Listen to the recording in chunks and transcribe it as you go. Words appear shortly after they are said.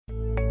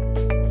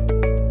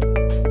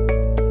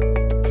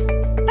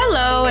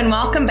and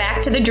welcome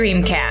back to the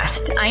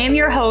Dreamcast. I am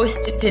your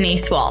host,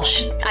 Denise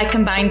Walsh. I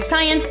combine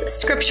science,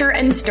 scripture,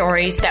 and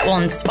stories that will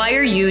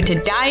inspire you to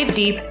dive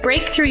deep,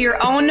 break through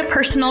your own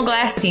personal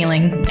glass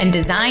ceiling, and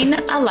design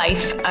a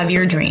life of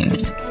your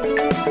dreams.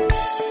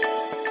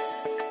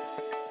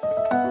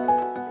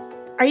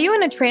 Are you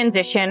in a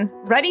transition,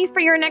 ready for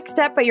your next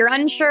step, but you're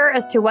unsure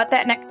as to what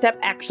that next step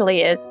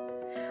actually is?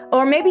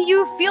 Or maybe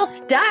you feel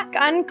stuck,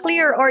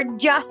 unclear, or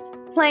just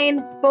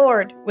plain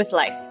bored with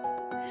life.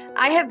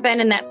 I have been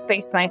in that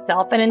space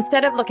myself, and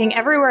instead of looking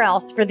everywhere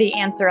else for the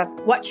answer of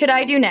what should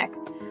I do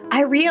next,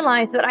 I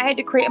realized that I had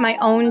to create my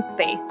own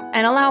space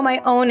and allow my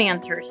own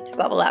answers to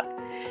bubble up.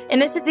 And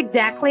this is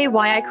exactly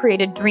why I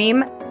created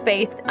Dream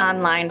Space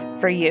Online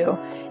for you.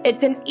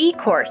 It's an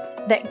e-course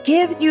that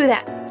gives you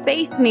that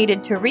space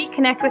needed to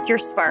reconnect with your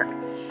spark,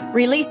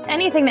 release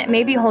anything that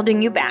may be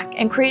holding you back,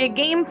 and create a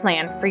game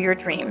plan for your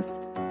dreams.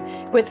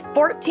 With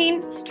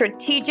 14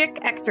 strategic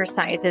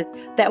exercises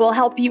that will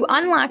help you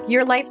unlock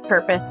your life's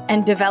purpose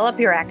and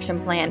develop your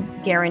action plan,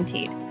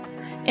 guaranteed.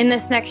 In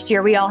this next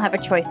year, we all have a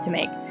choice to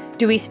make.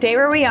 Do we stay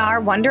where we are,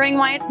 wondering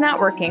why it's not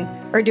working,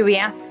 or do we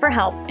ask for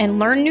help and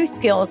learn new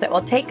skills that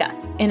will take us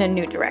in a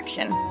new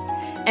direction?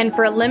 And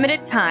for a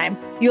limited time,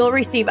 you'll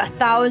receive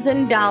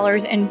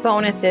 $1,000 in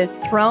bonuses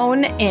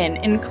thrown in,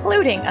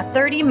 including a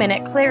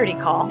 30-minute clarity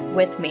call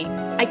with me.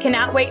 I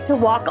cannot wait to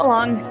walk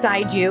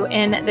alongside you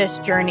in this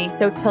journey.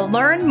 So to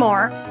learn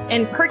more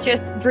and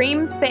purchase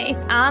Dream Space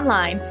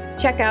online,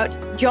 check out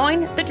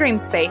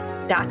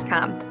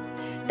jointhedreamspace.com.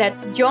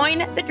 That's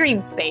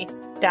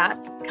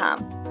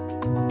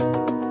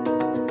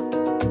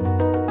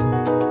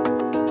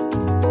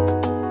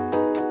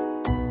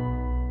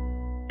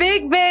jointhedreamspace.com.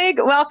 Big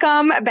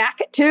welcome back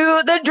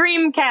to the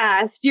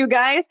Dreamcast, you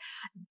guys.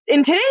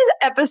 In today's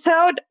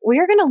episode, we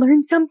are going to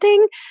learn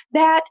something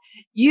that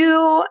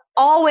you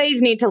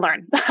always need to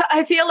learn.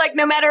 I feel like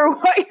no matter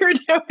what you're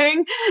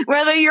doing,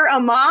 whether you're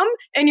a mom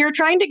and you're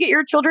trying to get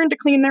your children to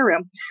clean their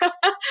room,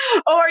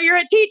 or you're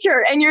a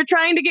teacher and you're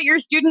trying to get your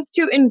students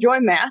to enjoy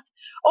math,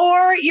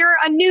 or you're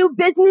a new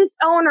business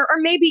owner, or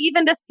maybe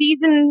even a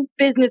seasoned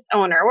business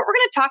owner, what we're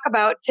going to talk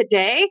about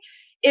today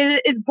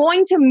is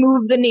going to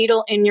move the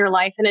needle in your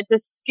life. And it's a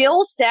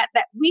skill set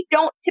that we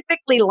don't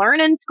typically learn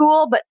in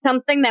school, but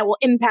something that will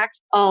impact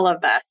all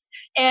of us.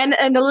 And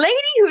the lady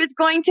who is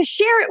going to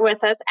share it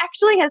with us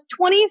actually has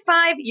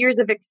 25 years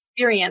of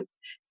experience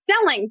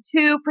selling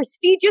to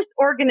prestigious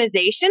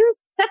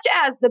organizations such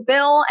as the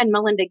Bill and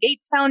Melinda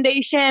Gates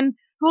Foundation,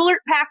 Hewlett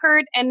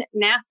Packard, and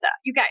NASA.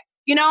 You guys,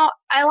 you know,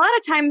 a lot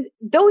of times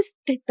those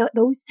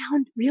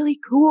sound really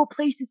cool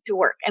places to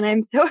work. And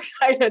I'm so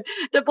excited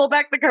to pull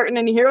back the curtain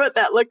and hear what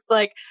that looks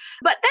like.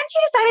 But then she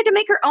decided to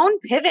make her own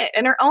pivot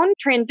and her own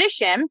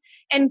transition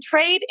and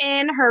trade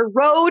in her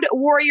road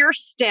warrior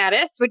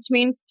status, which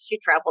means she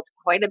traveled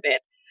quite a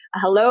bit.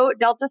 Hello,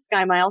 Delta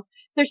SkyMiles.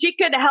 So she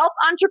could help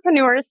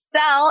entrepreneurs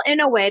sell in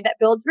a way that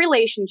builds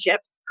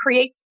relationships,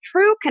 creates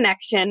true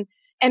connection,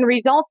 and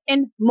results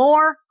in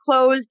more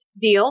closed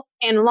deals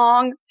and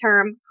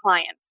long-term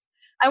clients.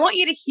 I want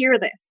you to hear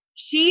this.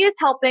 She is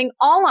helping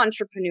all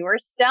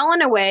entrepreneurs sell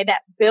in a way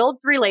that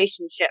builds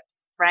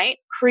relationships, right?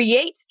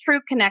 Creates true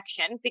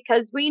connection,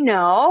 because we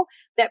know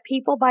that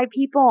people buy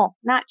people,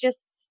 not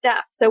just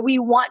stuff. So we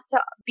want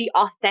to be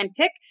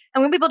authentic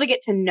and we want people to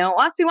get to know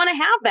us. We want to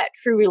have that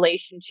true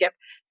relationship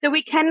so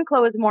we can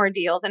close more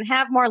deals and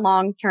have more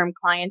long-term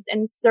clients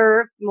and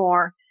serve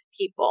more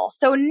people.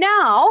 So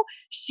now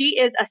she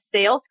is a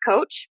sales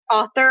coach,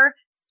 author,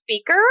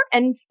 speaker,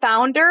 and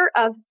founder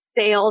of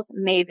Sales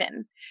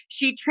Maven.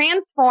 She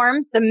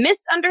transforms the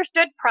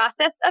misunderstood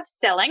process of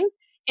selling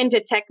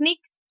into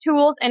techniques,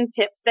 tools, and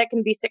tips that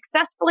can be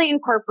successfully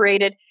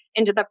incorporated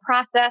into the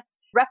process,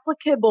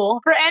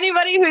 replicable for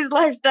anybody whose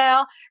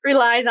lifestyle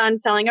relies on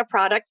selling a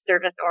product,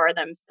 service, or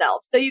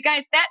themselves. So you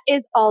guys, that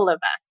is all of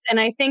us. And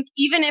I think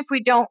even if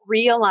we don't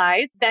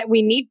realize that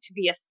we need to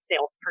be a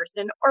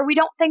salesperson, or we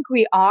don't think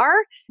we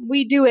are,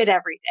 we do it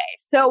every day.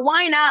 So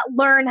why not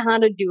learn how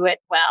to do it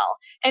well?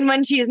 And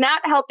when she's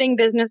not helping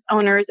business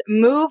owners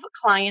move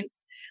clients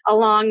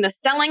along the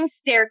selling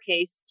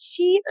staircase,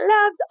 she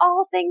loves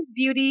all things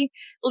beauty,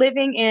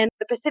 living in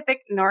the Pacific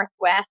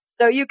Northwest.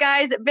 So you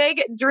guys,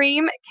 big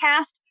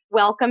Dreamcast,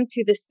 welcome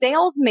to the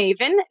Sales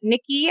Maven,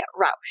 Nikki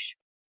Rausch.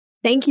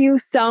 Thank you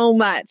so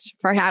much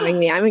for having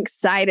me. I'm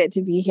excited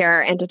to be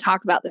here and to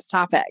talk about this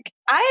topic.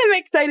 I am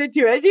excited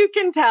too. As you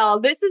can tell,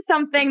 this is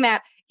something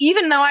that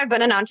even though I've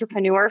been an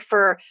entrepreneur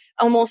for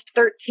almost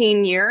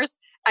 13 years,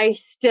 I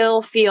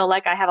still feel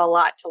like I have a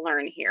lot to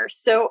learn here.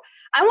 So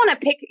I want to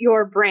pick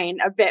your brain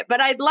a bit,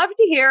 but I'd love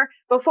to hear,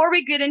 before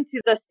we get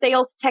into the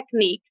sales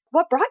techniques,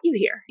 what brought you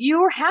here?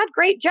 You had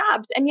great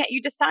jobs, and yet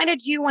you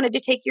decided you wanted to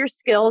take your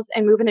skills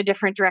and move in a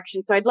different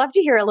direction. So I'd love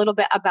to hear a little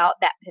bit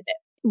about that pivot.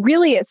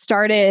 Really, it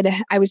started,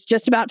 I was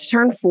just about to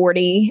turn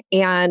 40,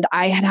 and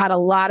I had had a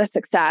lot of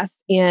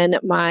success in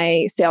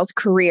my sales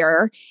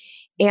career.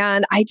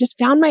 And I just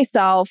found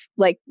myself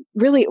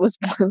really, it was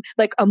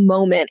like a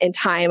moment in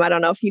time. I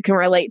don't know if you can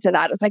relate to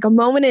that. It was like a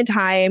moment in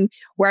time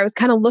where I was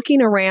kind of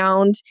looking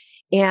around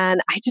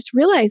And I just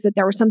realized that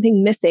there was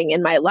something missing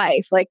in my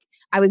life. Like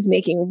I was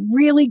making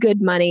really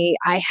good money.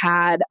 I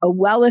had a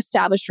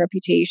well-established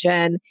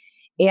reputation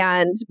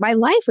and my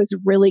life was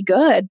really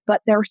good,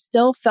 but there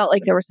still felt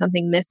like there was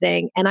something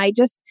missing. And I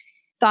just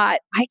thought,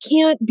 I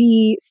can't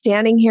be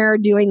standing here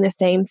doing the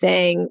same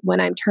thing when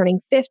I'm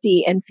turning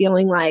 50 and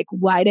feeling like,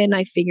 why didn't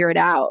I figure it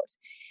out?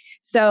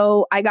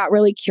 So I got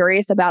really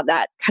curious about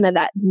that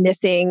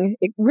missing.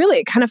 It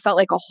kind of felt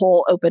like a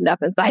hole opened up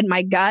inside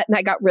my gut. And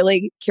I got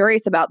really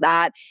curious about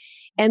that.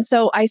 And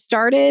so I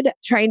started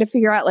trying to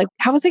figure out, like,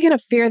 how was I going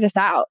to figure this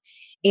out?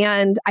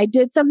 And I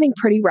did something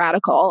pretty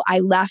radical. I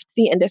left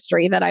the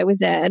industry that I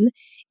was in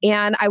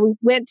and I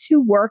went to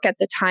work. At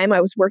the time,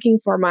 I was working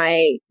for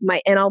my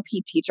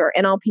NLP teacher,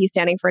 NLP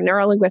standing for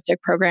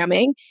Neuro-Linguistic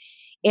Programming.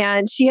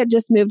 And she had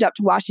just moved up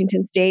to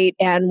Washington State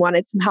and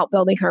wanted some help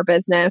building her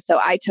business. So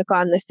I took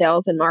on the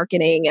sales and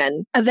marketing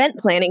and event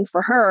planning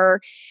for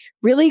her,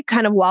 really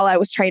kind of while I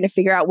was trying to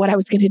figure out what I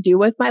was going to do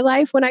with my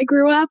life when I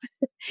grew up.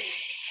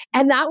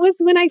 And that was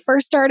when I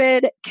first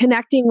started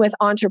connecting with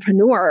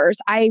entrepreneurs.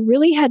 I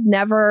really had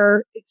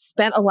never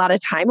spent a lot of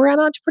time around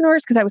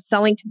entrepreneurs because I was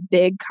selling to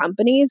big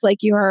companies, like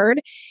you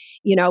heard,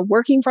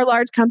 working for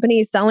large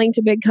companies, selling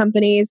to big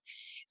companies.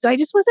 So I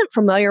just wasn't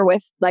familiar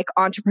with like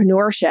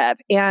entrepreneurship,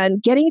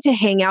 and getting to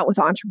hang out with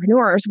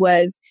entrepreneurs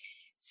was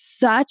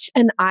such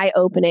an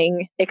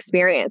eye-opening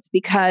experience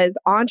because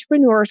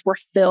entrepreneurs were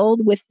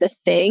filled with the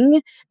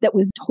thing that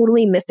was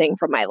totally missing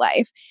from my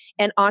life.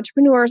 And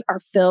entrepreneurs are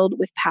filled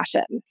with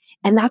passion.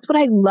 And that's what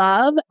I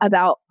love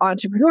about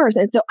entrepreneurs.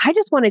 And so I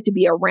just wanted to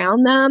be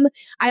around them.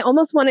 I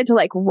almost wanted to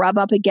like rub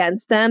up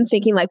against them,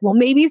 thinking like, well,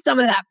 maybe some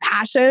of that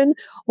passion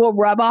will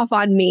rub off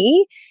on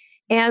me.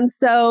 And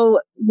so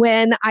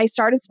when I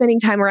started spending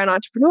time around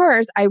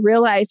entrepreneurs, I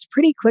realized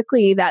pretty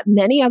quickly that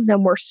many of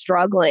them were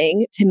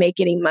struggling to make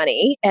any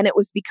money. And it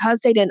was because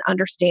they didn't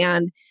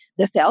understand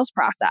the sales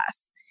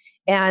process.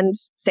 And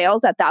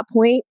sales at that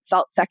point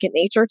felt second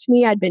nature to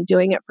me. I'd been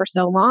doing it for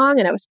so long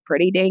and I was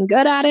pretty dang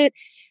good at it.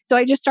 So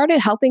I just started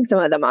helping some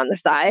of them on the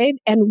side.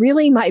 And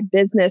really my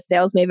business,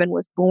 Sales Maven,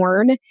 was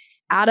born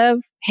out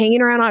of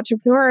hanging around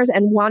entrepreneurs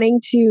and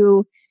wanting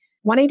to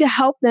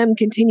help them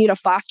continue to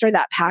foster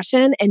that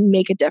passion and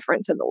make a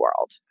difference in the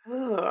world.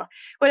 Ooh.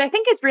 What I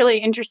think is really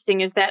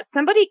interesting is that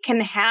somebody can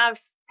have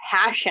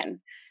passion,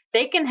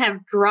 they can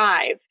have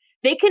drive,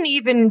 they can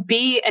even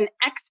be an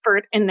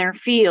expert in their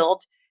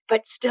field,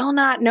 but still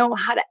not know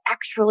how to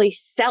actually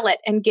sell it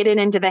and get it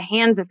into the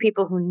hands of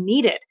people who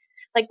need it.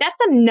 Like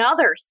that's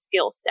another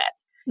skill set.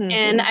 Mm-hmm.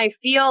 And I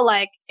feel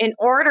like in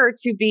order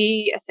to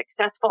be a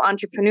successful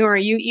entrepreneur,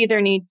 you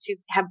either need to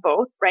have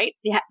both, right?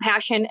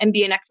 Passion and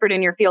be an expert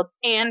in your field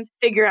and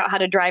figure out how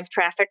to drive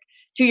traffic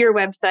to your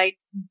website,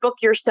 book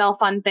yourself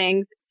on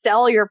things,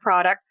 sell your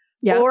product,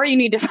 or you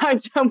need to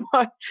find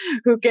someone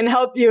who can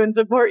help you and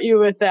support you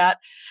with that.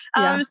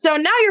 So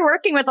now you're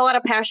working with a lot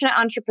of passionate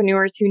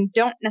entrepreneurs who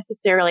don't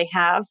necessarily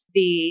have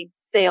the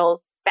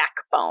sales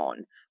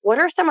backbone. What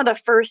are some of the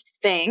first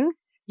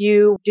things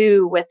you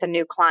do with a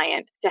new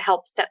client to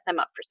help set them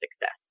up for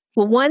success?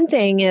 Well, one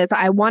thing is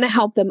I want to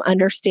help them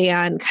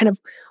understand kind of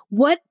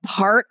what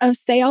part of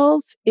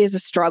sales is a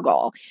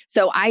struggle.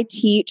 So I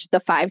teach the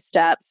 5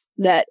 steps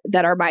that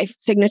are my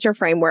signature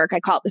framework.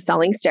 I call it the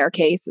selling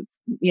staircase. It's,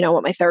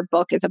 what my third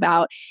book is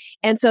about.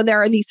 And so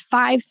there are these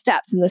 5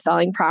 steps in the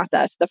selling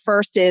process. The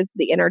first is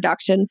the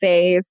introduction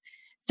phase.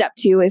 Step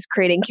 2 is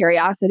creating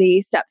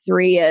curiosity. Step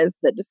 3 is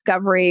the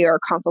discovery or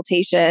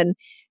consultation.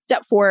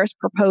 Step 4 is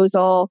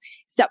proposal.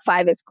 Step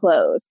 5 is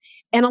close.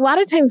 And a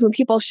lot of times when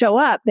people show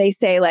up, they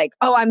say like,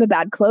 oh, I'm a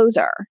bad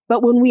closer.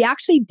 But when we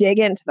actually dig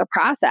into the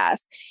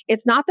process,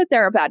 it's not that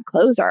they're a bad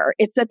closer.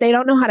 It's that they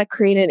don't know how to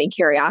create any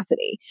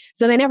curiosity.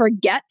 So they never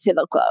get to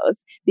the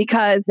close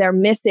because they're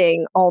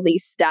missing all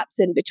these steps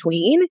in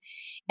between.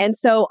 And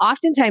so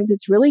oftentimes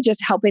it's really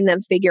just helping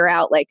them figure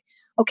out like,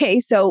 okay,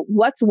 so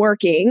what's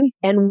working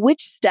and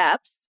which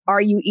steps are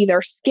you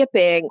either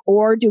skipping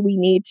or do we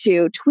need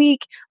to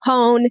tweak,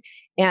 hone,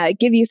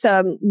 give you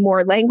some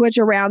more language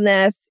around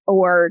this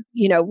or,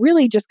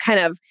 really just kind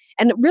of,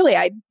 and really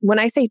when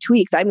I say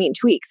tweaks, I mean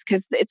tweaks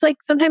because it's like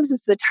sometimes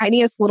it's the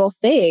tiniest little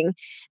thing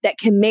that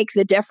can make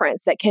the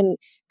difference, that can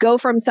go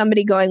from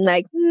somebody going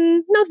like,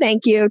 no,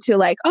 thank you to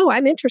like, oh,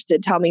 I'm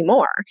interested, tell me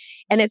more.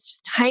 And it's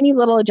just tiny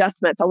little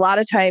adjustments, a lot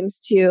of times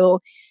to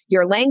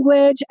your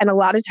language and a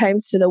lot of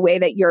times to the way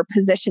that you're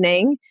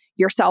positioning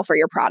yourself or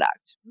your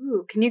product.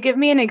 Ooh, can you give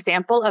me an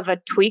example of a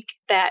tweak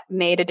that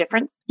made a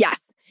difference? Yes.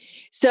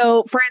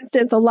 So for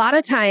instance, a lot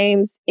of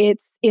times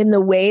it's in the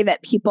way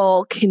that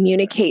people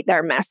communicate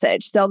their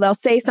message. So they'll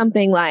say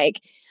something like,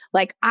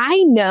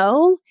 I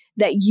know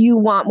that you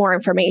want more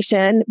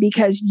information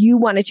because you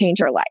want to change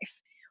your life.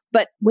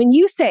 But when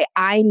you say,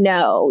 I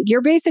know,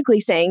 you're basically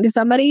saying to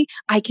somebody,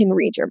 I can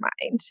read your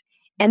mind.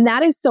 And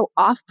that is so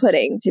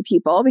off-putting to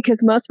people because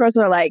most of us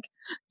are like,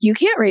 you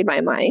can't read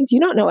my mind. You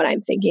don't know what I'm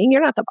thinking.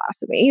 You're not the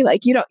boss of me.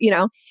 Like, you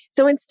don't.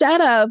 So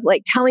instead of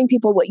like telling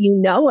people what you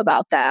know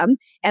about them,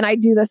 and I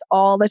do this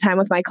all the time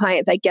with my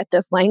clients, I get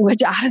this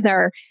language out of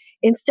there.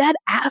 Instead,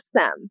 ask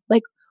them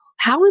like,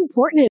 how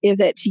important is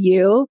it to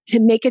you to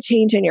make a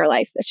change in your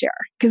life this year?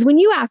 Because when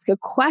you ask a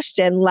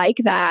question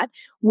like that,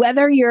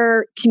 whether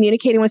you're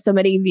communicating with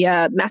somebody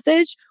via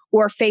message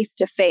or face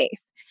to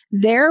face,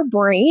 their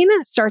brain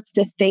starts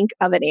to think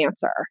of an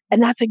answer.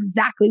 And that's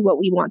exactly what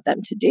we want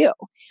them to do.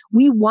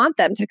 We want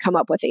them to come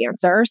up with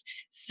answers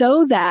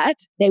so that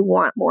they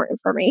want more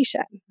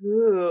information.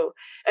 Ooh.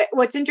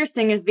 What's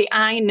interesting is the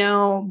I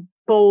know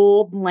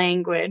bold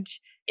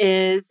language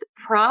is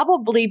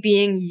probably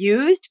being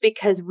used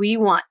because we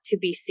want to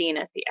be seen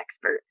as the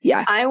expert.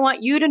 Yeah. I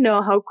want you to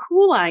know how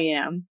cool I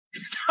am.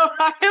 So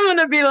I'm going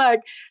to be like,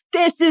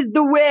 this is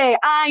the way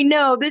I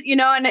know this,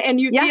 and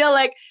you feel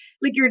like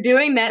you're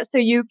doing that so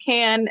you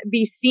can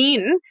be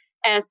seen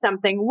as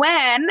something,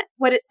 when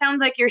what it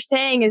sounds like you're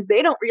saying is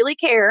they don't really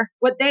care.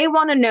 What they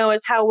want to know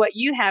is how what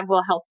you have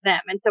will help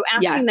them. And so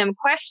asking them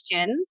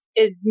questions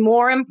is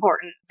more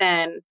important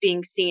than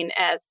being seen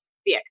as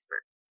the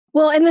expert.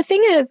 Well, and the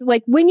thing is,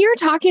 like, when you're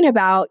talking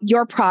about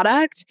your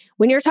product,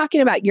 when you're talking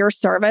about your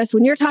service,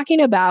 when you're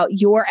talking about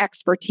your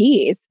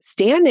expertise,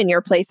 stand in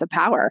your place of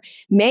power,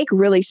 make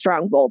really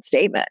strong, bold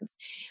statements.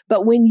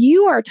 But when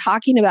you are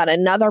talking about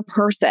another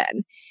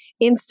person,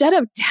 instead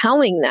of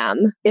telling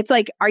them, it's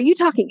like, are you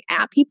talking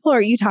at people or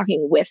are you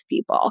talking with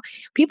people?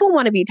 People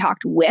want to be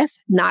talked with,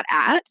 not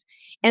at.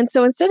 And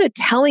so instead of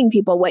telling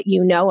people what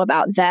you know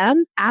about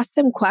them, ask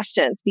them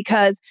questions,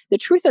 because the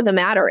truth of the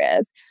matter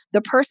is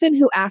the person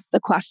who asks the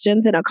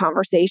questions in a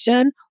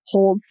conversation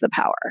holds the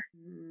power.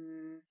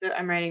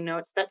 I'm writing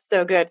notes. That's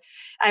so good.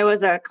 I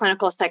was a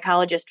clinical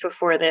psychologist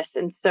before this.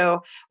 And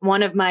so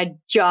one of my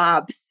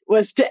jobs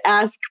was to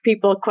ask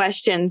people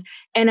questions.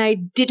 And I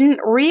didn't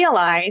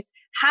realize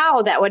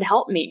how that would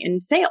help me in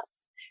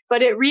sales.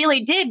 But it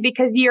really did,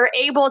 because you're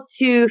able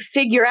to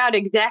figure out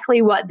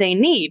exactly what they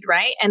need,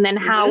 right? And then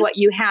how what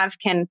you have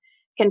can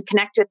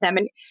connect with them.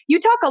 And you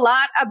talk a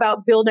lot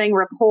about building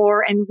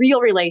rapport and real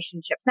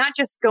relationships, not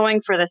just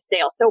going for the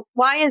sale. So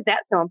why is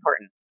that so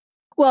important?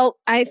 Well,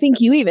 I think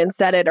you even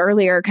said it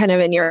earlier, kind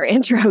of in your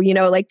intro,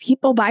 like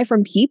people buy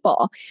from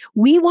people.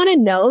 We want to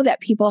know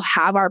that people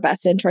have our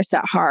best interest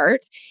at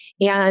heart.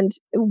 And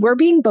we're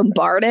being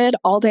bombarded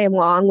all day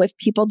long with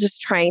people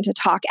just trying to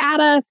talk at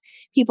us,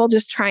 people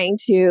just trying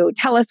to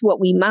tell us what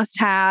we must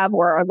have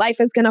or our life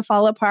is going to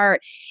fall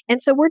apart.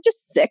 And so we're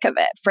just sick of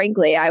it.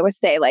 Frankly, I would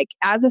say, like,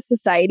 as a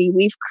society,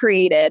 we've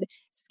created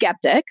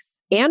skeptics.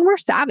 And we're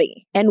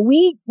savvy, and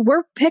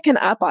we're picking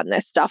up on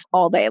this stuff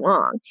all day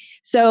long.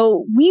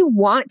 So we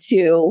want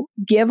to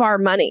give our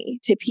money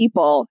to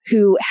people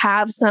who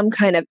have some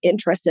kind of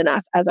interest in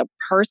us as a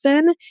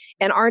person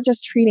and aren't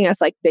just treating us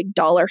like big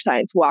dollar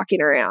signs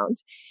walking around.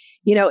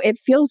 It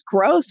feels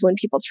gross when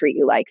people treat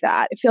you like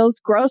that. It feels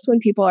gross when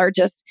people are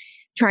just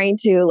trying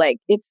to, like,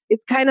 it's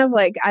kind of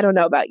like, I don't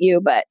know about you,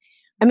 but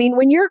I mean,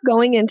 when you're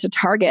going into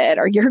Target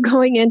or you're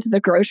going into the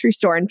grocery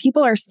store and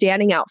people are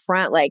standing out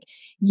front, like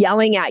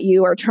yelling at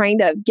you or trying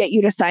to get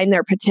you to sign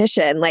their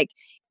petition, like,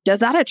 does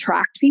that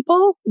attract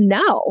people?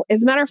 No.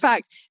 As a matter of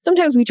fact,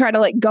 sometimes we try to,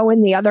 like, go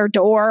in the other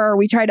door, or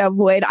we try to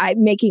avoid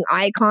making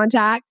eye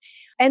contact.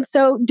 And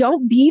so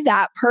don't be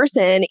that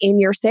person in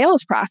your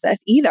sales process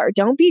either.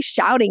 Don't be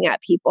shouting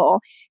at people.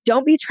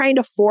 Don't be trying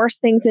to force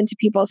things into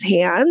people's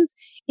hands.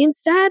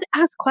 Instead,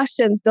 ask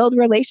questions, build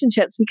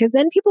relationships, because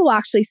then people will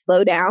actually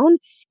slow down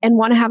and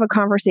want to have a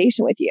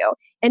conversation with you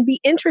and be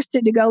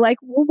interested to go, like,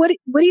 well, what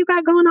do you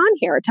got going on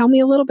here? Tell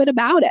me a little bit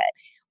about it.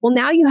 Well,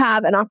 now you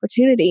have an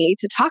opportunity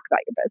to talk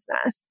about your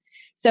business.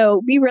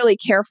 So be really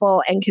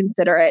careful and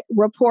considerate.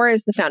 Rapport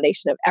is the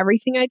foundation of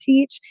everything I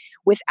teach.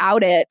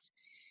 Without it,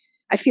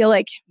 I feel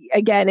like,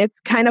 again, it's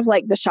kind of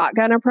like the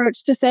shotgun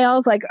approach to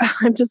sales. Like,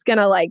 I'm just going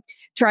to, like,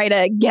 try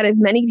to get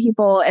as many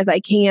people as I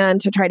can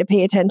to try to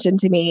pay attention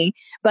to me.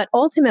 But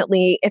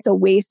ultimately, it's a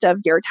waste of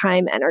your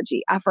time,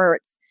 energy,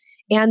 efforts.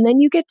 And then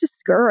you get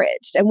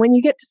discouraged. And when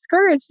you get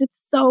discouraged,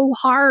 it's so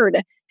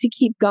hard to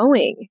keep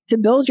going, to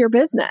build your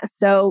business.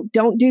 So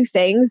don't do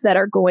things that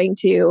are going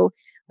to,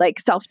 like,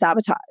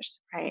 self-sabotage.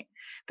 Right.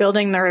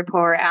 Building the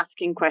rapport,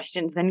 asking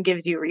questions, then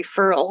gives you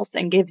referrals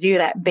and gives you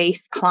that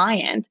base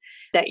client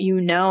that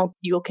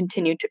you'll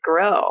continue to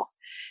grow.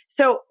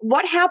 So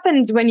what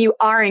happens when you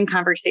are in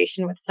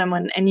conversation with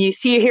someone and you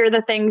hear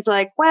the things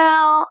like,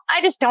 well,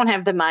 I just don't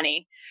have the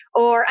money,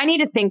 or I need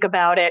to think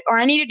about it, or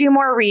I need to do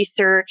more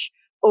research,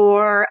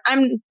 or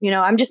I'm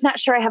just not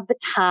sure I have the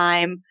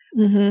time.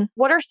 Mm-hmm.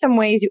 What are some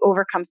ways you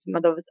overcome some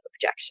of those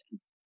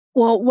objections?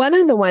 Well, one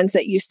of the ones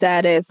that you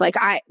said is like,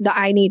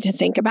 I need to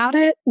think about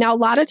it. Now, a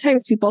lot of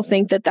times people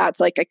think that that's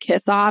like a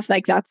kiss off,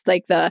 like that's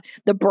like the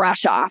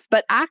brush off.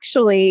 But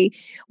actually,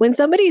 when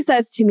somebody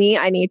says to me,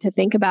 I need to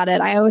think about it,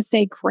 I always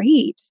say,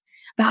 great.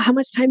 About how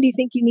much time do you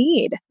think you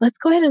need? Let's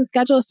go ahead and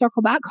schedule a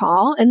circle back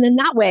call. And then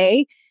that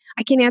way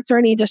I can answer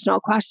any additional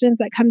questions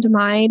that come to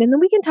mind. And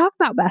then we can talk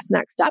about best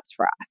next steps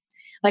for us.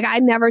 Like, I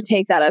never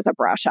take that as a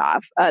brush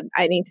off.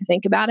 I need to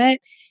think about it.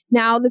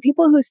 Now, the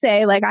people who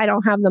say, like, I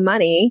don't have the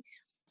money,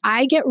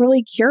 I get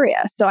really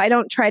curious. So I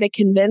don't try to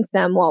convince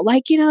them, well,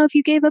 like, if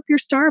you gave up your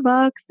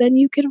Starbucks, then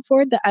you could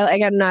afford that.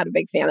 I'm not a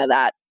big fan of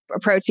that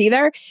approach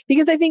either,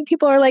 because I think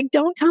people are like,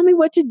 don't tell me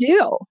what to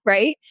do,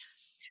 right?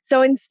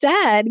 So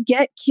instead,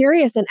 get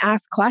curious and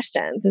ask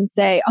questions and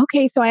say,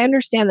 okay, so I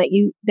understand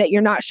that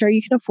you're not sure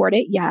you can afford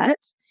it yet.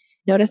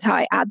 Notice how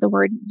I add the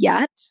word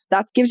yet.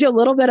 That gives you a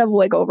little bit of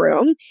wiggle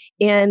room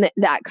in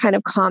that kind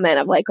of comment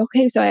of like,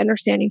 okay, so I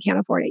understand you can't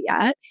afford it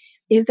yet.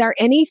 Is there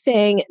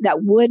anything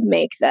that would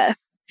make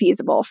this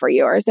feasible for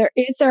you? Or is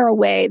there a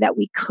way that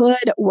we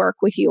could work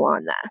with you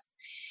on this?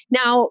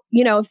 Now,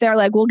 if they're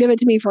like, well, give it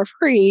to me for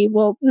free.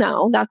 Well,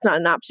 no, that's not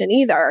an option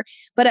either.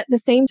 But at the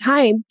same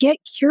time, get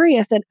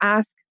curious and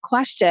ask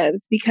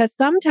questions, because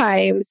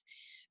sometimes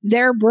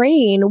their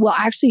brain will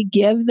actually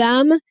give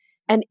them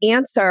an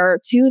answer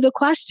to the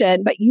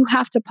question, but you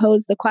have to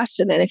pose the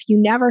question. And if you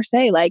never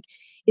say like,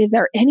 is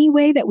there any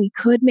way that we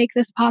could make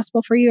this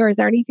possible for you? Or is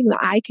there anything that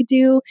I could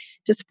do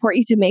to support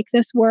you to make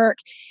this work?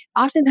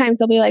 Oftentimes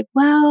they'll be like,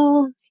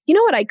 well, you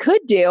know what I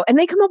could do? And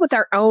they come up with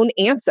their own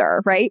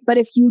answer, right? But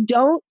if you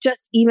don't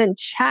just even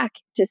check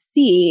to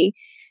see,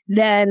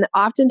 then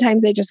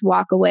oftentimes they just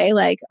walk away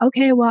like,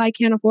 okay, well, I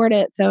can't afford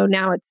it. So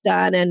now it's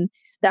done. And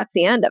that's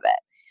the end of it.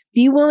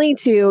 Be willing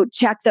to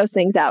check those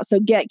things out. So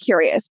get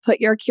curious,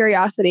 put your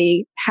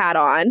curiosity hat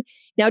on.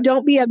 Now,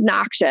 don't be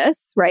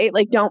obnoxious, right?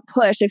 Like don't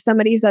push. If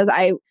somebody says,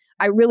 I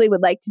really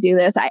would like to do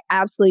this, I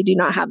absolutely do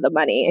not have the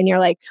money. And you're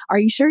like, are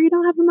you sure you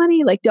don't have the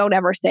money? Like, don't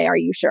ever say, are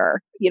you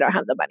sure you don't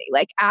have the money?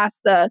 Like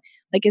ask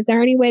is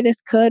there any way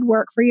this could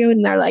work for you?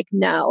 And they're like,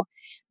 no.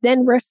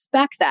 Then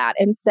respect that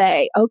and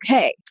say,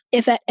 okay,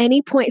 if at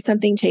any point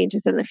something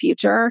changes in the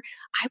future,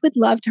 I would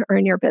love to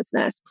earn your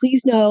business.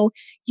 Please know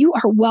you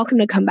are welcome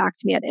to come back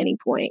to me at any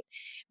point.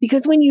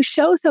 Because when you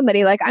show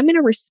somebody like, I'm going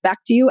to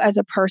respect you as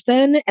a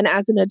person and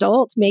as an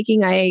adult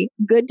making a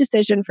good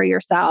decision for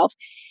yourself,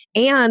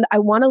 and I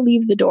want to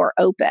leave the door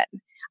open.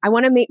 I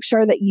want to make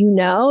sure that you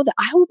know that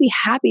I will be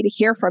happy to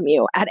hear from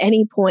you at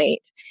any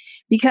point.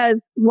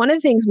 Because one of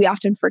the things we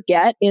often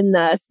forget in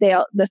the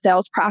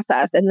sales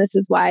process, and this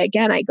is why,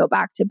 again, I go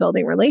back to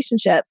building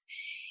relationships,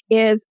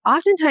 is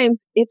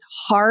oftentimes it's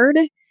hard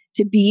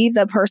to be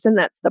the person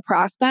that's the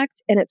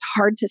prospect, and it's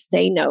hard to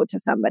say no to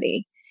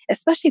somebody,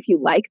 especially if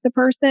you like the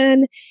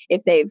person,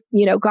 if they've,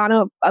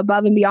 gone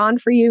above and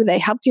beyond for you, they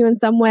helped you in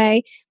some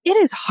way. It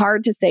is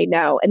hard to say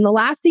no. And the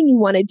last thing you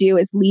want to do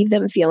is leave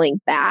them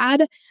feeling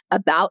bad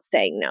about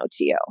saying no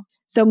to you.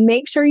 So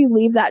make sure you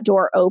leave that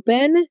door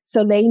open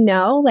so they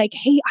know like,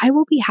 hey, I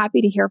will be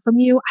happy to hear from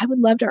you. I would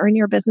love to earn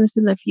your business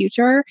in the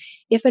future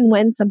if and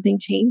when something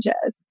changes.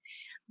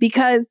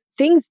 Because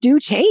things do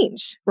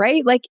change,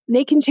 right? Like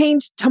they can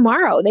change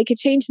tomorrow. They could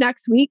change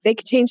next week. They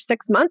could change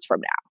 6 months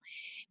from now.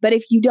 But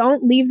if you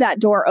don't leave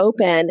that door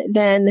open,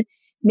 then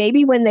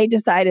maybe when they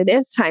decide it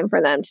is time for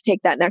them to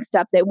take that next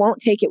step, they won't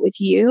take it with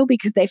you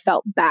because they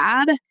felt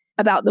bad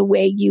about the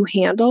way you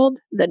handled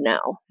the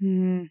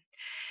no.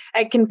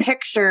 I can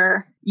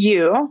picture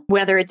you,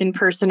 whether it's in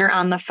person or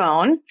on the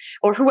phone,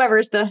 or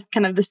whoever's the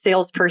kind of the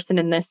salesperson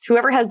in this,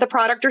 whoever has the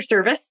product or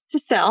service to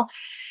sell.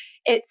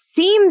 It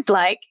seems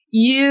like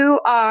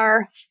you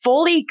are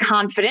fully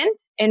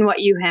confident in what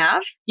you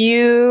have.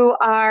 You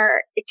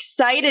are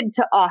excited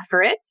to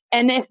offer it.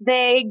 And if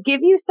they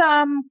give you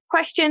some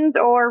questions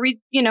or,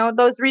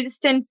 those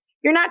resistance,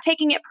 you're not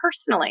taking it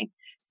personally.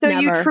 So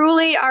Never. You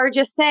truly are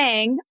just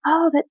saying,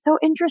 oh, that's so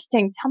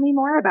interesting. Tell me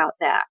more about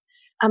that.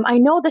 I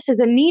know this is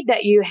a need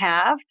that you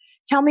have.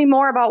 Tell me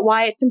more about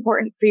why it's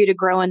important for you to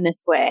grow in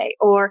this way.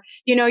 Or,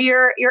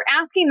 you're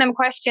asking them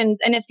questions.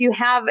 And if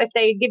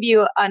they give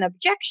you an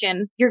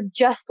objection, you're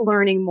just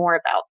learning more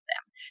about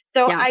them.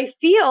 So yeah. I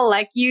feel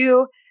like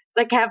you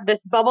have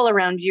this bubble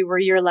around you where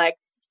you're like,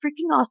 this is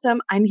freaking awesome.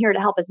 I'm here to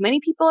help as many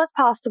people as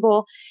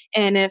possible.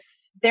 And if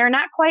they're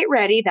not quite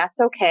ready,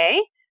 that's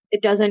okay.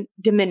 It doesn't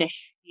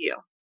diminish you.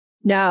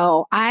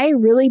 No, I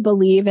really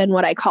believe in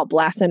what I call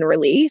bless and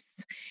release.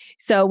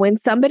 So when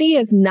somebody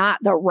is not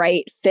the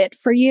right fit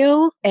for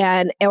you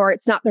or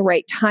it's not the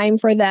right time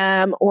for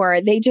them,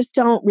 or they just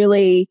don't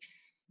really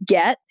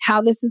get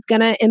how this is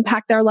going to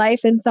impact their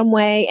life in some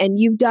way, and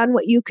you've done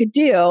what you could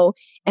do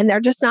and they're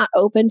just not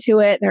open to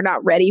it, they're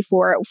not ready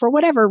for it for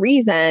whatever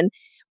reason,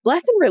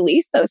 bless and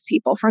release those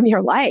people from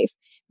your life,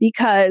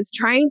 because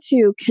trying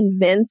to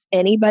convince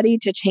anybody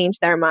to change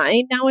their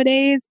mind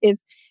nowadays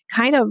is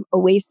kind of a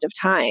waste of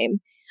time.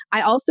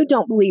 I also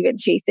don't believe in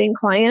chasing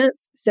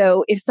clients.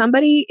 So if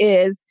somebody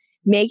is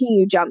making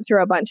you jump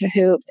through a bunch of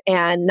hoops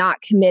and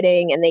not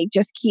committing, and they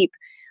just keep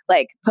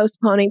like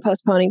postponing,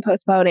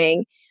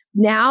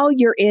 now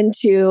you're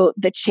into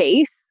the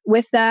chase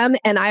with them.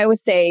 And I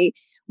always say,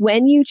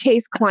 when you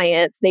chase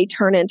clients, they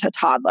turn into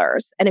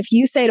toddlers. And if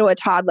you say to a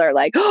toddler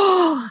like,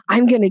 oh,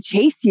 I'm going to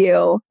chase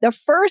you, the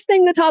first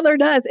thing the toddler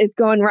does is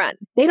go and run.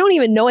 They don't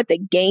even know what the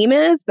game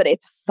is, but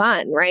it's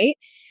fun, right?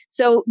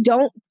 So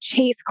don't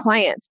chase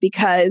clients,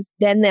 because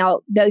then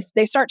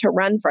they start to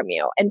run from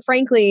you. And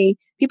frankly,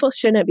 people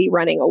shouldn't be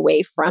running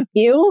away from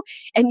you,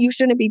 and you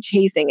shouldn't be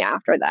chasing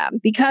after them,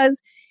 because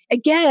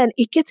again,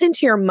 it gets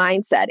into your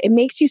mindset. It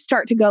makes you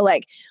start to go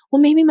like, well,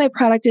 maybe my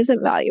product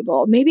isn't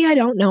valuable. Maybe I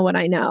don't know what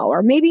I know,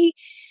 or maybe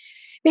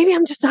maybe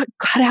I'm just not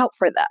cut out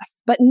for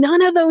this. But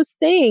none of those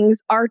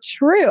things are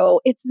true.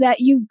 It's that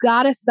you've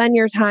got to spend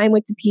your time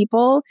with the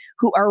people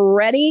who are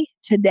ready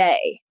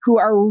today, who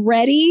are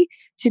ready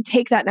to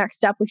take that next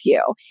step with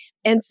you.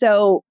 And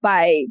so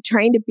by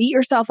trying to beat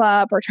yourself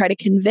up or try to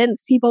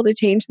convince people to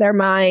change their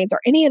minds or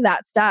any of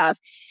that stuff,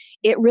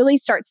 it really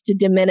starts to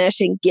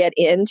diminish and get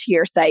into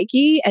your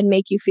psyche and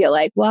make you feel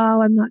like,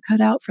 well, I'm not cut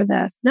out for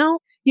this. No,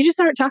 you just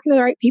aren't talking to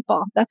the right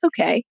people. That's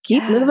okay.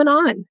 Keep moving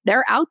on.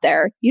 They're out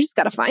there. You just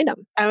got to find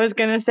them. I was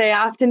going to say,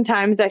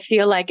 oftentimes I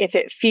feel like if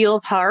it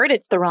feels hard,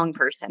 it's the wrong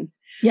person.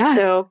 Yeah.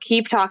 So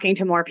keep talking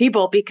to more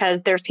people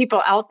because there's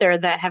people out there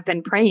that have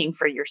been praying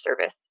for your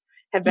service,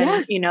 have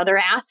been, they're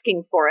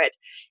asking for it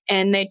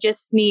and they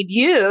just need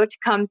you to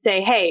come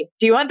say, hey,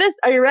 do you want this?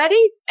 Are you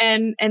ready?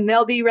 And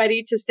they'll be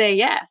ready to say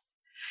yes.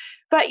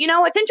 But,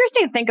 what's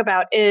interesting to think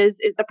about is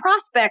the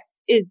prospect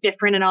is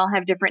different and all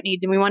have different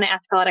needs. And we want to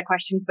ask a lot of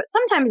questions, but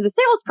sometimes the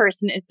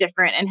salesperson is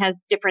different and has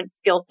different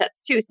skill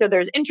sets too. So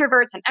there's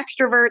introverts and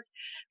extroverts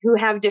who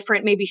have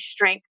different maybe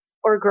strengths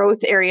or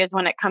growth areas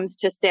when it comes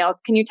to sales.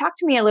 Can you talk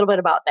to me a little bit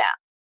about that?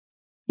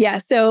 Yeah.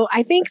 So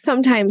I think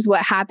sometimes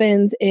what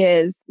happens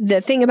is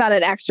the thing about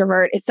an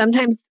extrovert is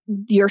sometimes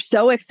you're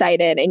so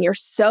excited and you're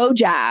so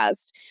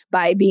jazzed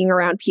by being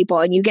around people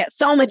and you get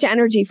so much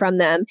energy from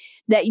them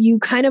that you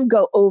kind of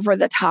go over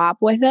the top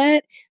with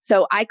it.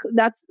 So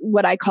that's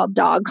what I call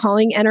dog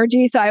calling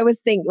energy. So I always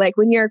think like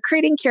when you're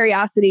creating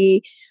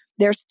curiosity,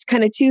 there's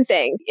kind of two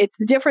things. It's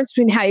the difference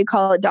between how you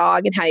call a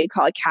dog and how you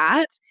call a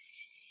cat.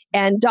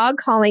 And dog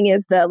calling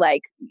is the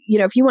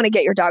if you want to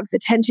get your dog's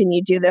attention,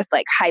 you do this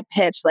like high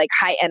pitch, like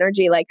high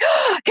energy, like,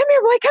 oh, come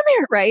here, boy, come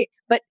here, right?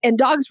 And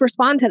dogs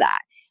respond to that.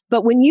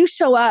 But when you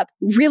show up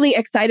really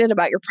excited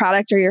about your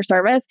product or your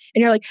service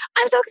and you're like,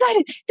 I'm so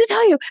excited to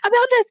tell you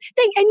about this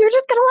thing and you're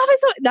just going to love it.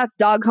 So that's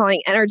dog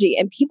calling energy.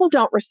 And people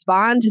don't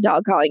respond to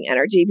dog calling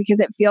energy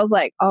because it feels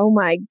like, oh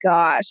my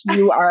gosh,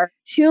 you are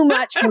too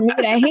much for me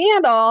to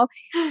handle.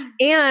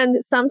 And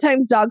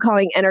sometimes dog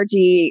calling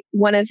energy,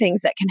 one of the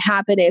things that can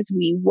happen is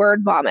we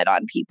word vomit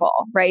on people,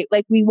 right?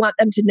 Like we want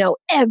them to know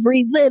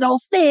every little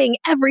thing,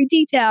 every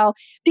detail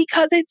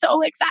because it's so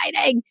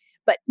exciting.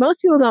 But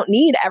most people don't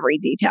need every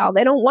detail.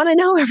 They don't want to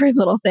know every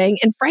little thing.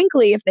 And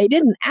frankly, if they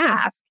didn't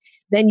ask,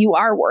 then you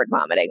are word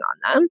vomiting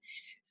on them.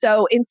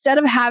 So instead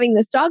of having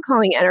this dog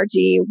calling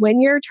energy, when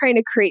you're trying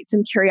to create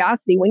some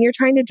curiosity, when you're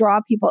trying to draw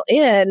people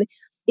in,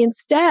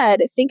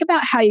 instead, think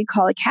about how you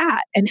call a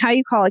cat. And how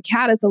you call a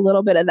cat is a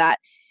little bit of that,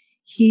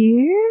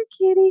 here,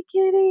 kitty,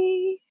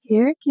 kitty,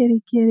 here,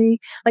 kitty, kitty.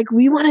 Like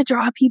we want to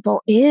draw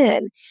people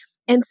in.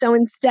 And so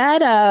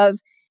instead of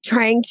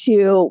trying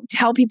to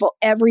tell people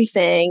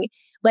everything,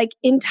 like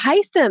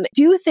entice them,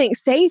 do things,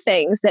 say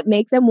things that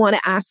make them want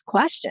to ask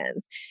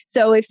questions.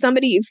 So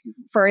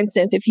for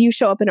instance, if you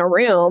show up in a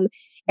room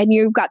and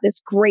you've got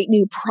this great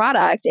new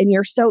product and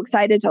you're so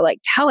excited to like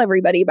tell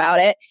everybody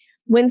about it,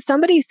 when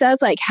somebody says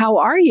like, how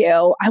are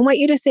you? I want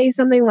you to say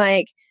something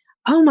like,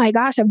 oh my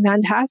gosh, I'm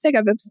fantastic.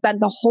 I've spent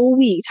the whole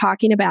week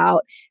talking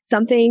about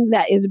something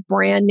that is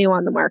brand new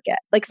on the market.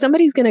 Like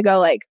somebody's going to go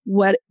like,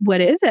 what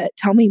is it?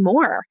 Tell me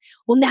more.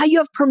 Well, now you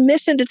have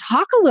permission to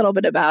talk a little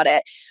bit about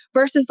it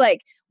versus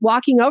like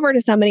walking over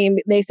to somebody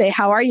and they say,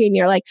 how are you? And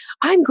you're like,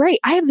 I'm great.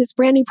 I have this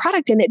brand new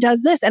product and it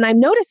does this. And I'm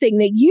noticing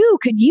that you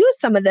could use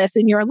some of this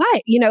in your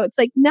life. It's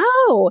like,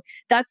 no,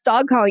 that's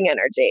dog calling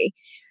energy.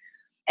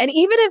 And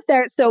even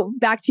if so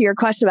back to your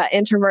question about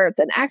introverts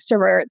and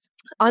extroverts,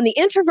 on the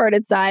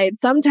introverted side,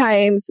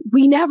 sometimes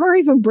we never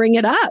even bring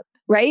it up,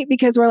 right?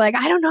 Because we're like,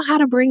 I don't know how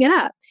to bring it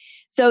up.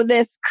 So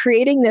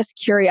creating this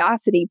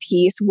curiosity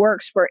piece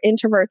works for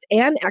introverts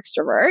and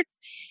extroverts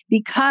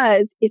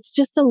because it's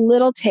just a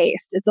little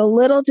taste. It's a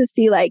little to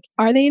see like,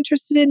 are they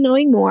interested in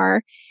knowing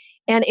more?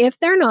 And if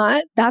they're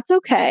not, that's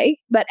okay.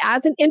 But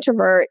as an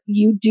introvert,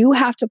 you do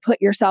have to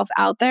put yourself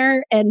out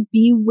there and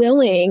be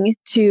willing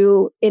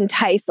to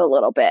entice a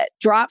little bit,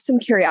 drop some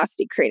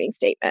curiosity creating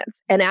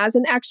statements. And as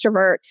an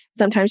extrovert,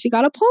 sometimes you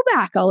got to pull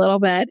back a little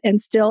bit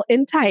and still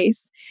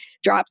entice,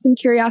 drop some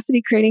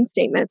curiosity creating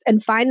statements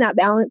and find that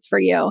balance for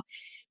you.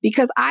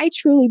 Because I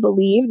truly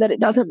believe that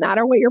it doesn't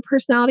matter what your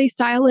personality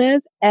style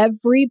is.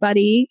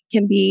 Everybody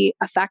can be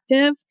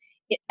effective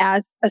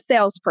as a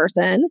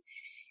salesperson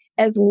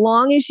as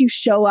long as you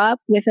show up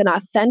with an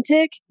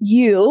authentic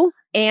you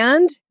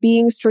and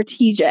being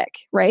strategic,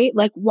 right?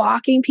 Like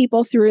walking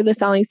people through the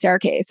selling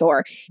staircase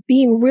or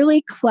being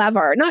really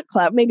clever, not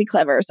clever, maybe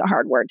clever is a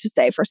hard word to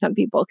say for some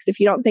people, because if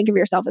you don't think of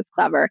yourself as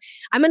clever,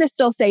 I'm going to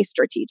still say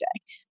strategic.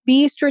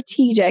 Be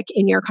strategic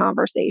in your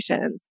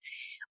conversations.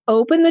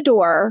 Open the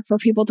door for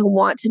people to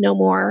want to know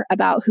more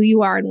about who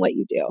you are and what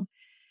you do.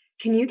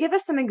 Can you give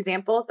us some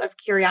examples of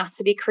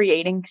curiosity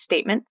creating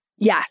statements?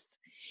 Yes.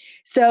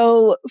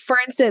 So for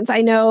instance,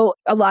 I know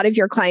a lot of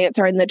your clients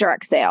are in the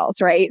direct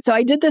sales, right? So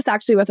I did this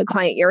actually with a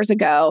client years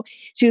ago.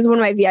 She was one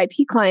of my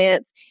VIP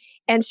clients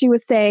and she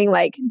was saying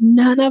like,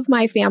 none of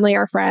my family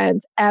or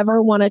friends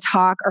ever want to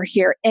talk or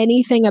hear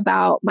anything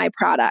about my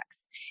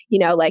products.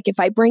 Like if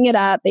I bring it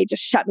up, they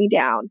just shut me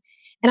down.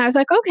 And I was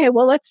like, okay,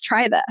 well, let's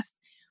try this.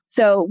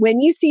 So when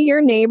you see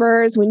your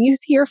neighbors, when you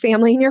see your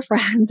family and your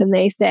friends and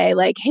they say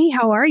like, hey,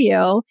 how are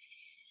you?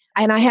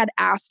 And I had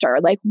asked her,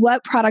 like,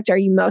 what product are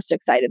you most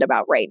excited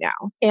about right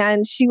now?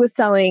 And she was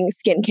selling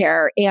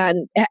skincare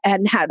and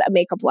had a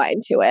makeup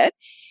line to it.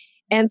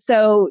 And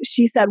so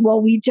she said,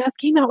 well, we just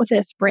came out with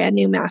this brand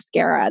new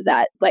mascara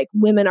that like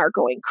women are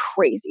going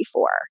crazy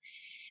for.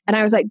 And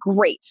I was like,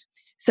 great.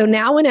 So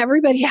now when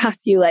everybody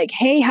asks you like,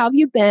 hey, how have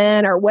you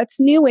been? Or what's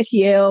new with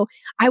you?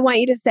 I want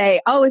you to say,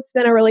 oh, it's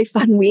been a really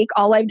fun week.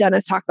 All I've done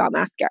is talk about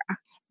mascara.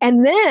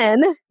 And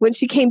then when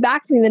she came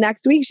back to me the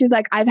next week, she's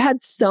like, I've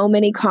had so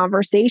many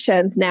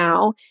conversations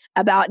now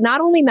about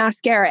not only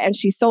mascara, and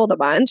she sold a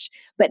bunch,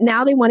 but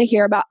now they want to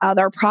hear about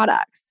other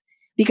products.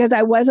 Because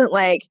I wasn't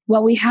like,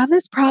 well, we have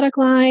this product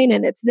line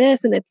and it's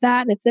this and it's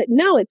that and it's it.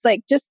 No, it's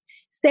like, just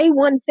say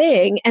one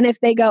thing. And if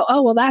they go,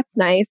 oh, well, that's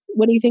nice.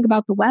 What do you think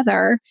about the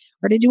weather?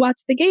 Or did you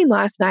watch the game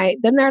last night?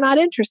 Then they're not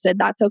interested.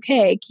 That's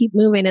okay. Keep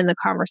moving in the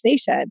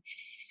conversation,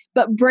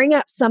 but bring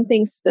up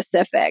something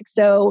specific.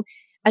 So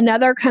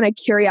another kind of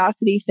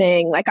curiosity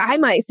thing, like I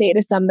might say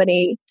to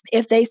somebody,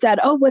 if they said,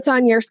 oh, what's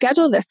on your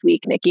schedule this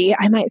week, Nikki?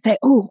 I might say,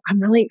 oh, I'm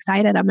really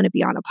excited. I'm going to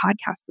be on a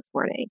podcast this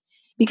morning.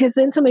 Because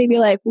then somebody be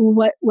like,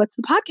 well, what's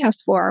the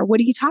podcast for? What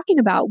are you talking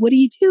about? What do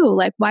you do?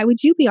 Like, why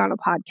would you be on a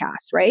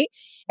podcast? Right.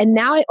 And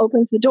now it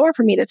opens the door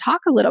for me to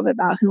talk a little bit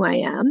about who I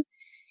am.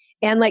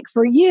 And like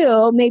for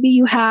you, maybe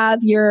you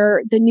have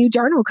the new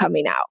journal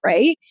coming out,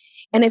 right?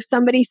 And if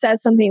somebody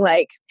says something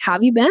like, how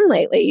have you been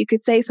lately? You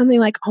could say something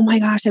like, oh my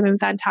gosh, I've been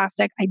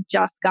fantastic. I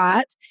just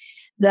got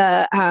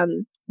the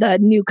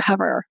new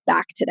cover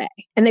back today.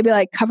 And they'd be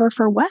like, cover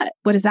for what?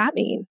 What does that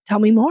mean? Tell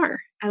me more.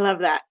 I love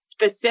that.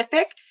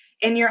 Specific.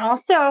 And you're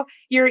also,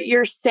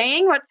 you're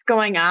saying what's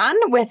going on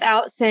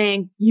without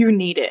saying you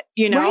need it,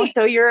 you know? Right.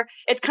 So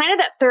it's kind of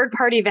that third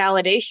party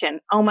validation.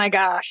 Oh my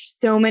gosh,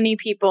 so many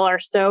people are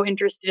so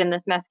interested in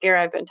this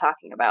mascara I've been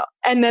talking about.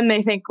 And then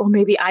they think, well,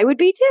 maybe I would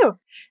be too.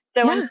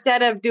 So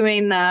instead of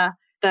doing the,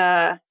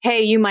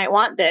 hey, you might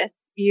want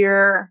this,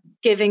 you're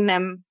giving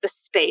them the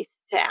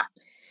space to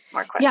ask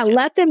more questions. Yeah,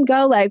 let them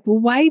go like, well,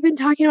 why have you been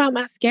talking about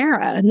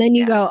mascara? And then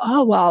you go,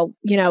 oh, well,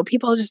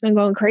 people have just been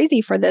going crazy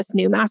for this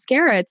new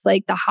mascara. It's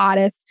like the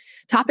hottest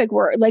topic.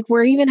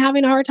 We're even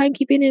having a hard time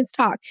keeping it in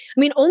stock. I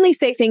mean, only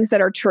say things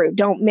that are true.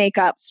 Don't make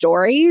up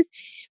stories.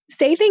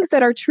 Say things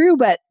that are true,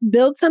 but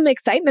build some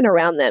excitement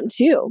around them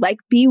too. Like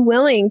be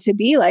willing to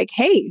be like,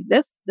 hey,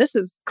 this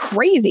is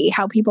crazy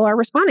how people are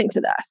responding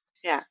to this.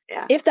 Yeah.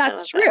 If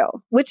that's true,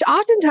 which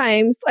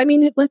oftentimes, I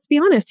mean, let's be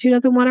honest, who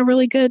doesn't want a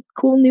really good,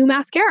 cool new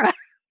mascara?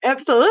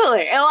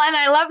 Absolutely. And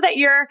I love that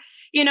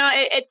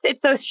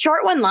it's those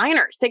short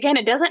one-liners. Again,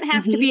 it doesn't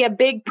have to be a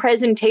big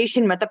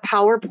presentation with a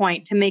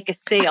PowerPoint to make a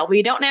sale.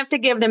 We don't have to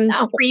give them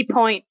 3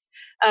 points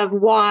of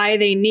why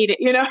they need it.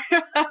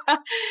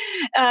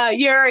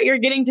 You're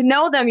getting to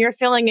know them, you're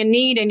filling a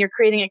need, and you're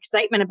creating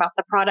excitement about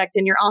the product.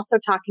 And you're also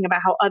talking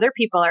about how other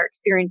people are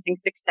experiencing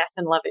success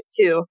and love it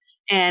too.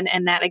 And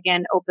that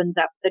again opens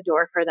up the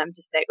door for them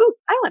to say, ooh,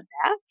 I want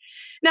that.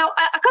 Now,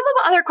 a couple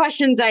of other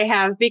questions I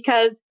have,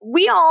 because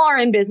we all are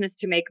in business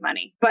to make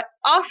money, but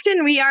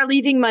often we are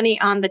leaving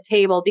money on the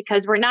table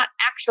because we're not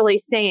actually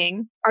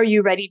saying, are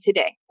you ready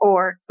today?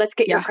 Or let's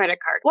get your credit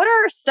card. What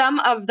are some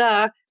of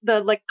the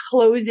like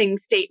closing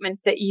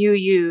statements that you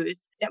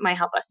use that might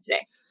help us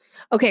today?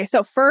 Okay,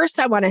 so first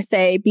I want to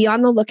say be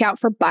on the lookout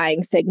for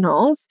buying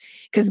signals,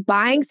 because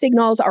buying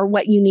signals are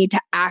what you need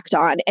to act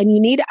on, and you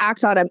need to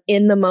act on them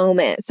in the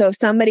moment. So if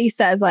somebody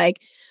says like,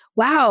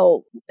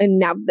 wow, and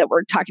now that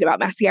we're talking about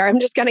mascara, I'm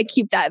just going to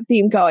keep that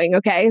theme going.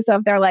 Okay, so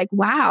if they're like,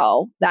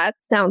 wow, that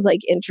sounds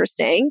like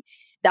interesting,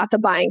 that's a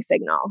buying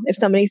signal. If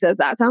somebody says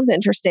that sounds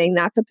interesting,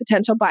 that's a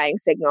potential buying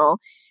signal.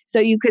 So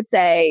you could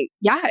say,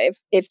 yeah,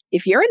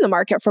 if you're in the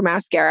market for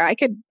mascara, I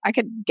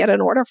could get an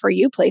order for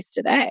you placed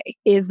today.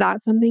 Is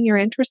that something you're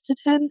interested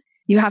in?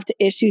 You have to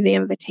issue the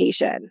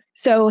invitation.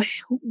 So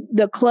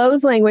the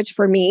close language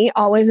for me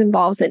always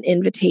involves an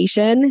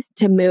invitation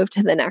to move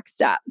to the next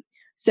step.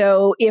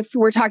 So if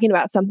we're talking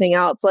about something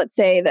else, let's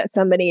say that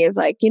somebody is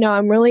like,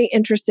 I'm really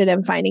interested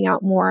in finding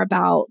out more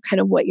about kind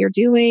of what you're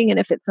doing. And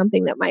if it's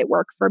something that might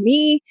work for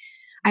me,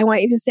 I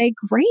want you to say,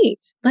 great,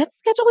 let's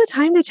schedule a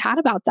time to chat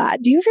about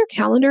that. Do you have your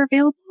calendar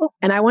available?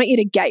 And I want you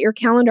to get your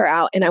calendar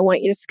out and I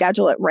want you to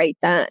schedule it right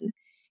then.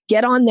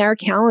 Get on their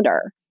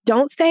calendar.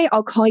 Don't say,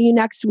 I'll call you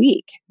next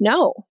week.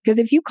 No, because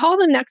if you call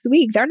them next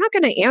week, they're not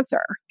going to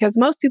answer, because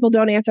most people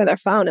don't answer their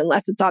phone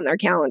unless it's on their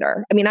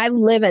calendar. I mean, I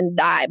live and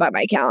die by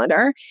my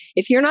calendar.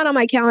 If you're not on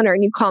my calendar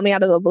and you call me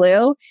out of the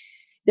blue,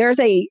 there's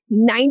a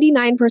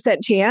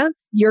 99%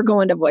 chance you're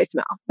going to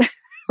voicemail.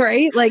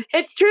 Right? Like,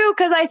 it's true,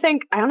 because I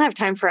think I don't have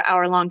time for an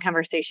hour-long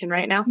conversation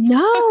right now.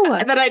 No.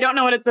 That I don't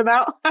know what it's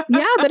about.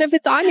 Yeah, but if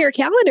it's on your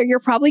calendar, you're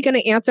probably going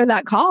to answer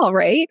that call,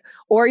 right?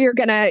 Or you're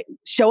going to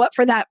show up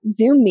for that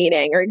Zoom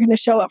meeting, or you're going to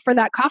show up for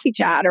that coffee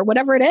chat, or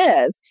whatever it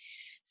is.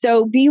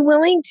 So be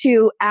willing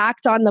to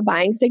act on the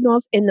buying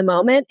signals in the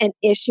moment and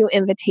issue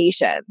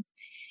invitations.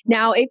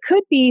 Now, it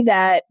could be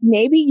that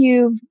maybe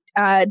you've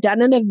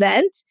done an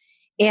event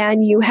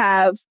and you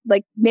have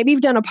like, maybe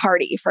you've done a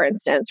party, for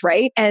instance,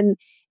 right? And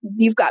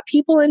you've got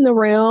people in the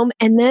room.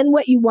 And then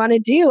what you want to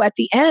do at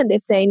the end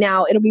is say,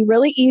 now it'll be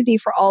really easy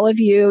for all of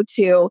you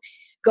to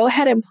go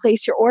ahead and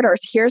place your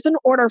orders. Here's an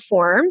order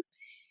form.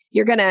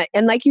 You're going to,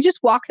 and like you just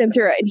walk them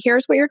through it. And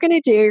here's what you're going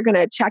to do. You're going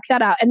to check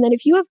that out. And then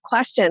if you have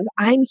questions,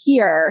 I'm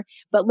here,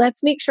 but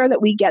let's make sure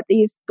that we get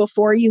these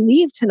before you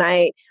leave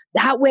tonight.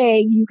 That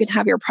way you can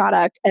have your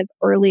product as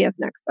early as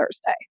next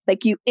Thursday.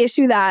 Like you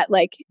issue that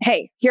like,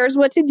 hey, here's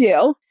what to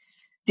do.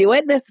 Do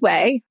it this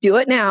way. Do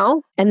it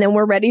now. And then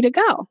we're ready to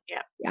go.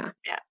 Yeah.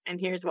 And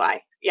here's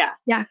why. Yeah.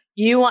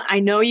 You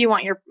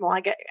want your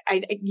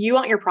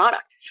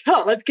product.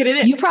 So let's get it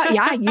in. You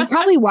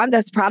probably want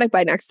this product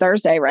by next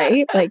Thursday,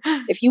 right? Like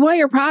if you want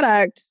your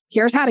product,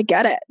 here's how to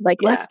get it. Like,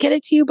 let's get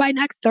it to you by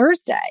next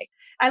Thursday.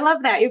 I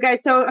love that, you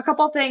guys. So a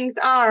couple of things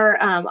are,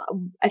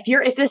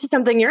 if this is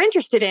something you're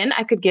interested in,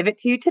 I could give it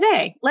to you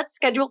today. Let's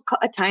schedule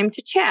a time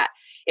to chat.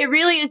 It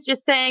really is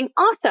just saying,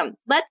 awesome,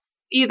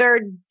 let's either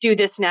do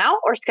this now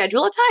or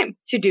schedule a time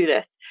to do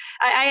this.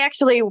 I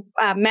actually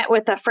met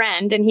with a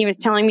friend and he was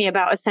telling me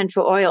about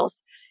essential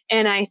oils.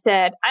 And I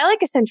said, I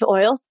like essential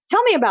oils.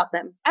 Tell me about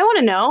them. I want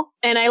to know.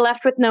 And I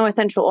left with no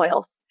essential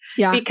oils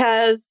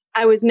because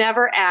I was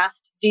never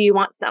asked, do you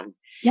want some?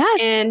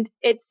 Yes. And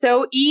it's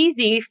so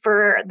easy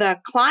for the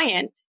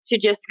client to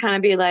just kind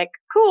of be like,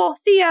 cool,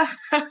 see ya.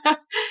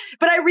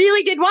 But I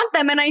really did want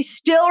them. And I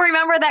still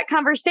remember that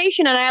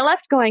conversation. And I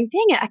left going,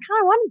 dang it, I kind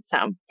of wanted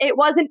some. It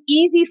wasn't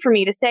easy for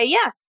me to say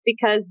yes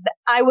because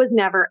I was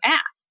never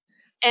asked.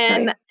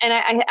 And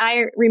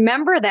I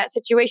remember that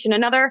situation.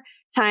 Another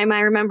time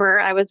I remember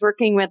I was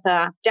working with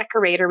a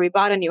decorator. We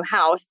bought a new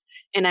house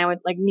and I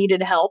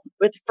needed help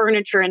with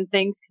furniture and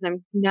things because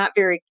I'm not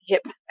very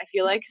hip, I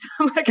feel like.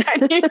 So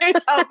I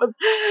needed help.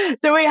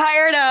 So we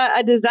hired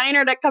a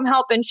designer to come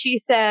help. And she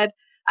said,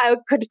 I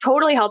could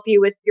totally help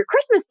you with your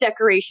Christmas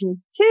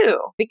decorations too,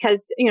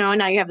 because,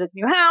 now you have this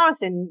new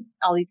house and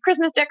all these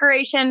Christmas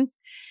decorations.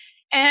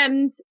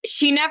 And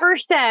she never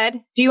said,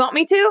 do you want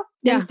me to?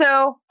 Yeah. And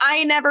so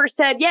I never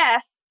said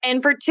yes.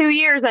 And for 2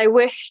 years, I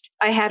wished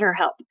I had her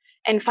help.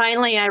 And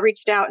finally, I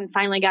reached out and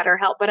finally got her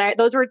help. But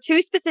those were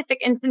two specific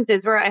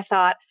instances where I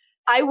thought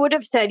I would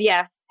have said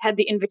yes had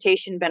the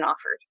invitation been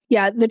offered.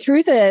 Yeah, the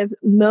truth is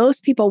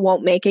most people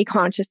won't make a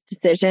conscious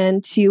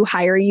decision to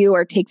hire you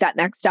or take that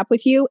next step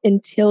with you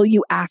until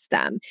you ask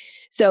them.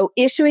 So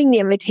issuing the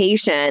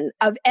invitation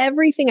of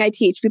everything I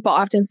teach, people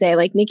often say,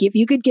 like, Nikki, if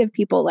you could give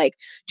people like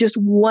just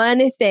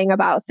one thing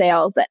about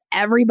sales that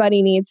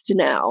everybody needs to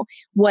know,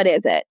 what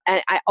is it?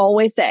 And I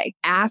always say,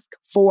 ask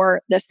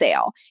for the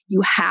sale.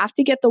 You have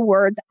to get the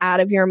words out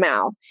of your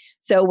mouth.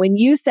 So when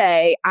you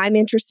say, I'm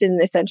interested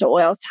in essential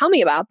oils, tell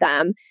me about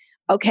them.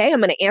 Okay, I'm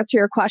going to answer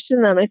your question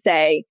and I'm going to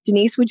say,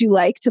 Denise, would you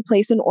like to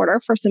place an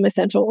order for some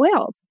essential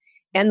oils?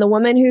 And the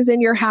woman who's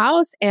in your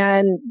house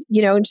and,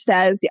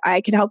 says, I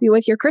can help you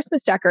with your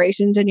Christmas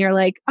decorations. And you're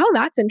like, oh,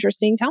 that's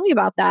interesting. Tell me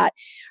about that.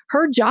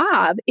 Her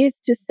job is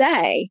to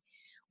say,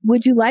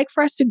 would you like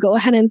for us to go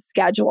ahead and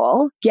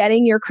schedule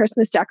getting your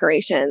Christmas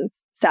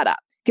decorations set up?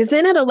 Because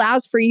then it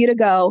allows for you to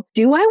go,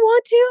 do I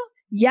want to?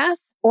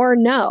 Yes or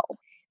no?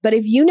 But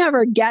if you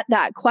never get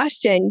that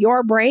question,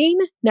 your brain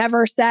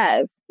never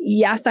says,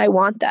 yes, I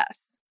want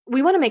this.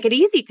 We want to make it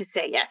easy to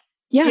say yes.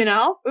 Yeah.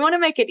 We want to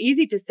make it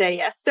easy to say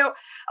yes. So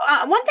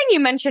one thing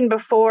you mentioned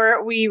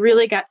before we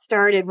really got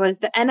started was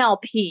the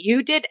NLP.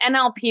 You did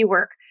NLP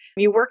work.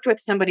 You worked with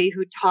somebody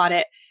who taught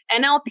it.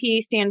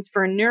 NLP stands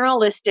for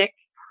neuralistic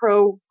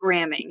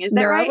programming. Is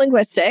that right?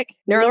 Neurolinguistic.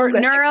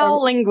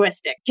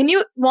 Neurolinguistic.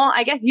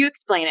 I guess you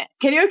explain it.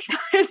 Can you explain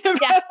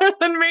it better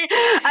than me?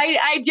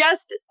 I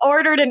just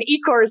ordered an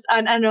e-course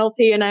on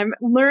NLP and I'm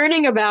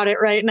learning about it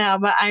right now,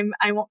 but I'm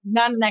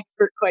not an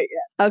expert quite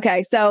yet.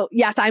 Okay. So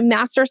yes, I'm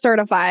master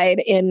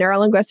certified in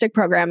neurolinguistic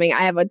programming.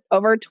 I have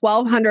over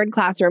 1,200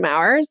 classroom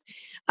hours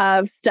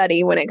of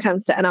study when it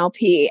comes to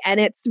NLP. And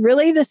it's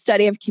really the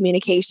study of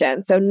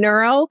communication. So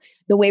neuro,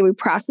 the way we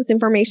process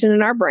information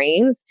in our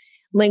brains.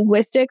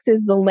 Linguistics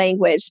is the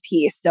language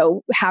piece.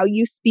 So how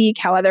you speak,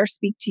 how others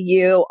speak to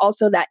you,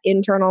 also that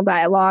internal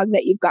dialogue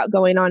that you've got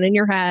going on in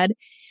your head.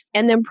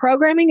 And then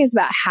programming is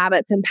about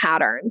habits and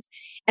patterns.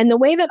 And the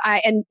way that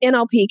and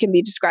NLP can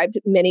be described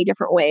many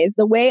different ways.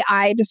 The way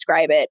I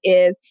describe it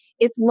is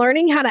it's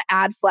learning how to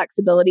add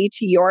flexibility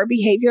to your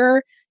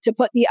behavior to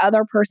put the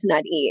other person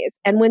at ease.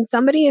 And when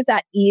somebody is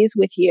at ease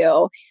with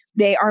you,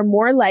 they are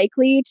more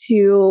likely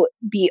to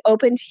be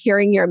open to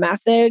hearing your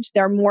message.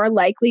 They're more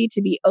likely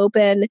to be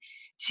open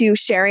to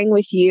sharing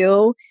with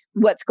you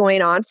what's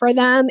going on for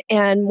them.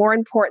 And more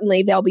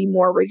importantly, they'll be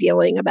more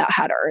revealing about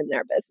how to earn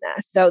their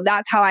business. So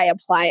that's how I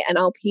apply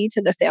NLP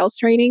to the sales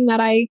training that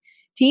I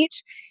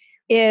teach,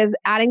 is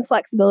adding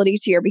flexibility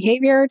to your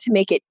behavior to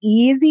make it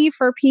easy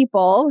for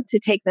people to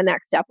take the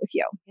next step with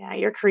you. Yeah,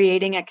 you're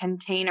creating a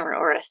container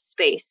or a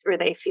space where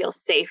they feel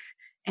safe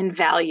and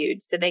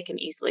valued so they can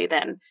easily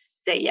then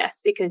say yes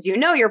because you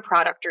know your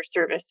product or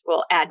service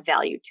will add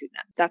value to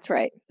them. That's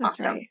right. That's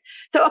awesome. Right.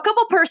 So a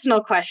couple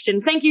personal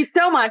questions. Thank you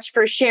so much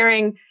for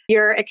sharing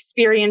your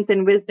experience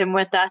and wisdom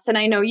with us. And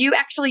I know you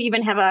actually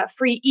even have a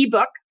free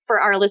ebook for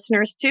our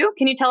listeners too.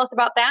 Can you tell us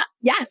about that?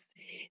 Yes.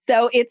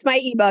 So it's my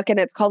ebook and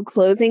it's called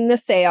Closing the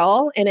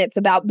Sale, and it's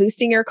about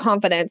boosting your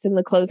confidence in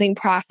the closing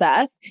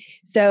process.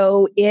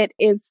 So it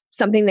is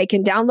something they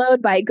can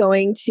download by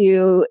going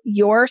to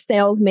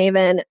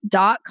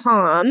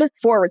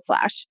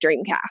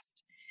yoursalesmaven.com/Dreamcast.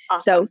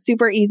 Awesome. So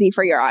super easy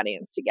for your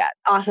audience to get.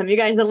 Awesome. You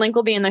guys, the link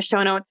will be in the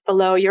show notes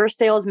below,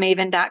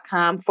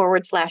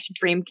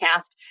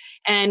 yoursalesmaven.com/Dreamcast.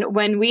 And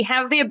when we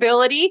have the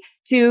ability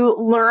to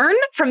learn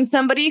from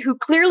somebody who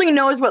clearly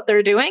knows what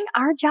they're doing,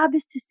 our job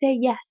is to say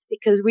yes,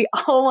 because we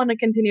all want to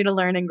continue to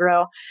learn and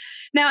grow.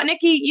 Now,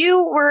 Nikki,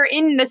 you were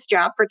in this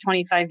job for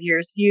 25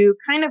 years. You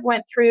kind of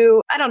went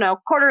through,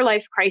 quarter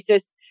life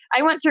crisis.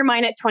 I went through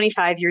mine at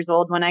 25 years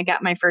old when I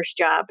got my first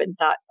job and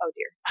thought, oh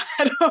dear,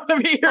 I don't want to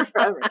be here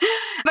forever.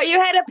 But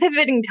you had a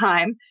pivoting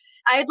time.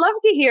 I'd love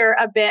to hear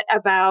a bit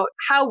about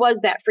how was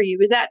that for you?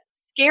 Was that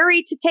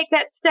scary to take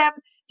that step?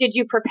 Did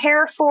you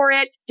prepare for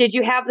it? Did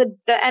you have the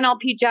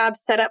NLP job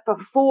set up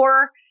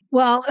before?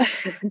 Well,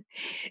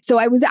 so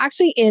I was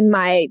actually in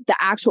the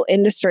actual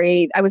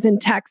industry. I was in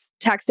tech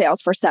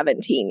sales for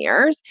 17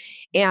 years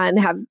and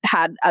have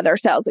had other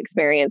sales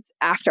experience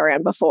after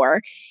and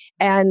before.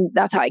 And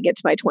that's how I get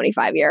to my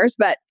 25 years.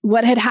 But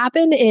what had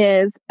happened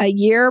is a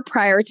year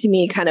prior to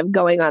me kind of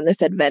going on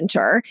this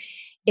adventure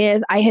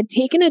is I had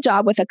taken a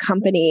job with a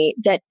company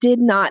that did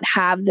not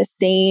have the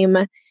same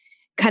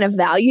kind of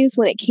values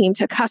when it came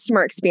to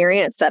customer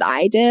experience that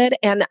I did.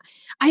 And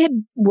I had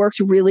worked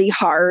really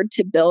hard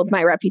to build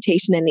my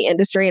reputation in the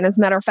industry. And as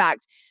a matter of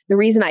fact, the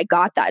reason I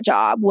got that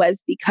job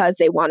was because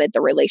they wanted the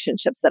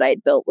relationships that I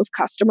had built with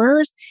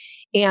customers.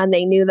 And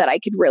they knew that I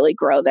could really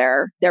grow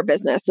their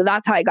business. So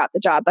that's how I got the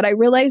job. But I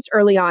realized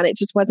early on, it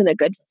just wasn't a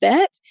good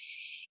fit.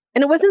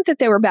 And it wasn't that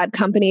they were a bad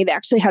company. They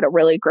actually had a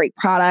really great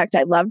product.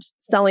 I loved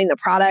selling the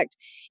product.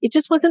 It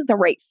just wasn't the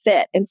right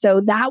fit. And so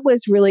that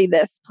was really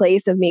this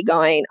place of me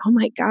going, oh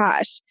my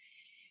gosh,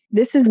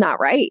 this is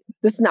not right.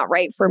 This is not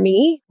right for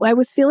me. I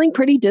was feeling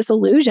pretty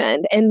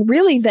disillusioned. And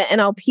really the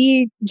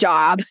NLP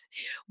job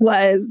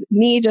was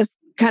me just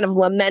kind of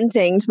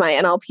lamenting to my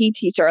NLP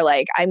teacher,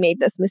 like, I made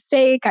this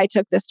mistake. I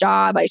took this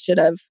job. I should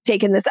have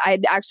taken this.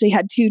 I'd actually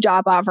had 2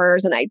 job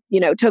offers and I,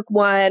 took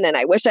one and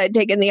I wish I'd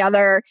taken the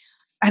other.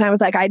 And I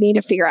was like, I need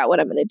to figure out what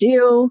I'm going to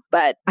do,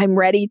 but I'm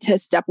ready to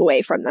step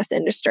away from this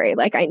industry.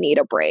 Like, I need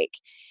a break.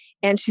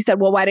 And she said,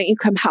 well, why don't you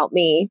come help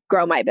me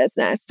grow my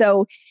business?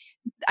 So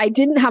I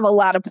didn't have a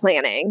lot of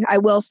planning. I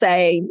will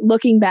say,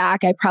 looking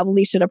back, I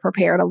probably should have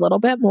prepared a little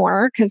bit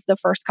more because the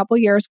first couple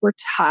of years were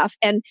tough.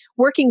 And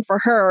working for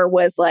her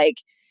was like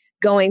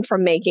going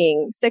from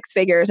making 6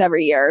 figures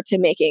every year to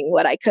making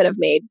what I could have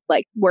made,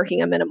 like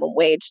working a minimum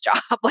wage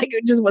job. Like,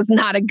 it just was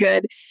not a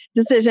good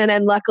decision.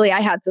 And luckily I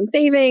had some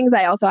savings.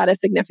 I also had a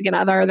significant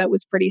other that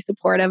was pretty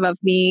supportive of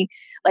me,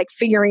 like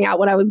figuring out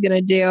what I was going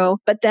to do.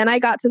 But then I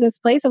got to this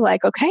place of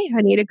like, okay,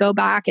 I need to go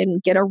back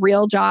and get a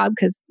real job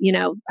because,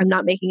 I'm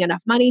not making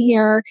enough money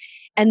here.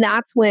 And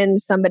that's when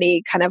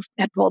somebody kind of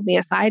had pulled me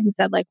aside and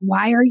said, like,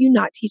 why are you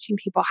not teaching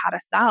people how to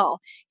sell?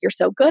 You're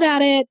so good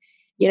at it.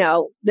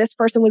 This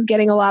person was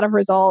getting a lot of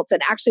results,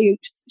 and actually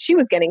she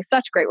was getting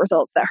such great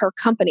results that her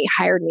company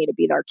hired me to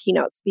be their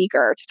keynote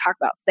speaker to talk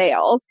about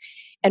sales.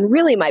 And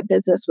really my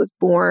business was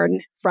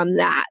born from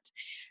that.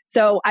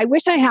 So I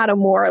wish I had a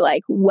more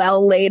like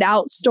well laid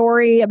out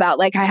story about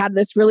like I had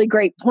this really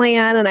great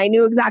plan and I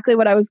knew exactly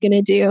what I was going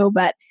to do,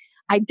 but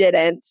I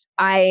didn't.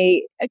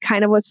 I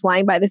kind of was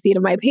flying by the seat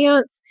of my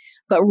pants,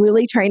 but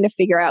really trying to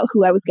figure out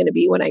who I was going to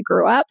be when I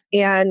grew up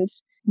and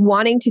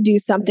wanting to do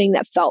something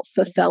that felt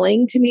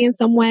fulfilling to me in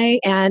some way.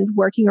 And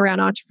working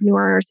around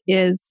entrepreneurs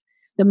is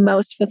the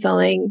most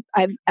fulfilling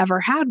I've ever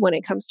had when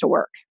it comes to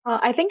work. Well,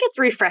 I think it's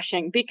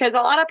refreshing because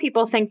a lot of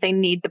people think they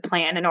need the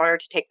plan in order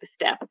to take the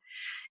step.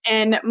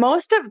 And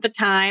most of the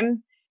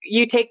time,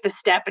 you take the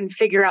step and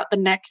figure out the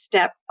next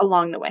step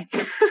along the way.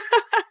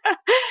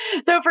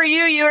 So for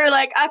you, you were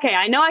like, okay,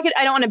 I know I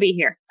don't want to be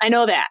here. I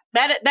know that.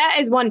 That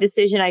is one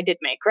decision I did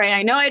make, right?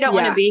 I know I don't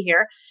want to be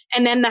here.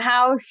 And then the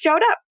how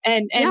showed up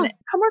and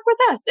come work with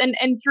us.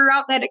 And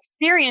throughout that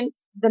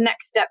experience, the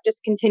next step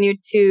just continued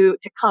to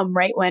come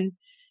right when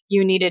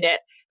you needed it.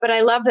 But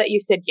I love that you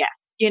said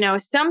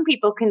yes. Some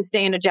people can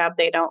stay in a job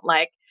they don't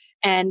like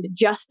and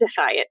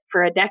justify it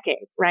for a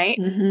decade, right?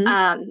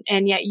 Mm-hmm.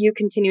 And yet you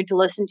continue to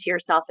listen to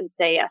yourself and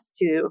say yes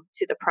to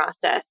the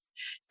process.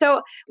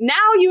 So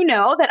now you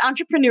know that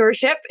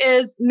entrepreneurship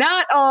is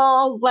not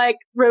all like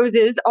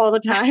roses all the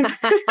time.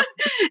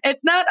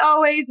 It's not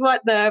always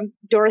what the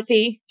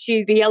Dorothy,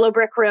 she's the yellow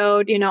brick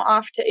road,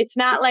 it's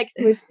not like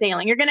smooth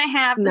sailing. You're going to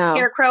have the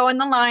scarecrow and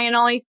the lion,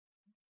 all these,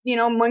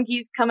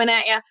 monkeys coming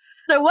at you.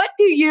 So what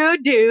do you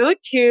do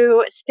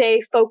to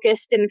stay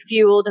focused and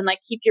fueled and like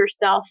keep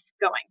yourself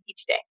going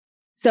each day?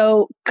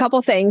 So a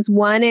couple things.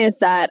 One is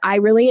that I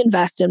really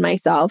invest in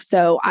myself.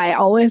 So I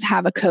always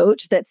have a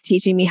coach that's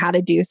teaching me how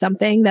to do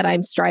something that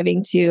I'm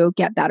striving to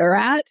get better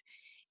at.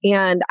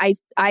 And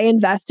I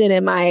invested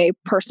in my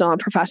personal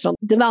and professional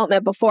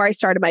development before I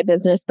started my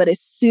business. But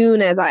as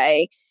soon as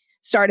I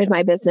started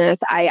my business,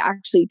 I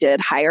actually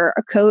did hire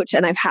a coach,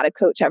 and I've had a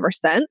coach ever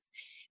since.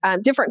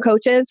 Different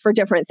coaches for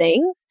different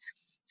things.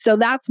 So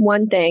that's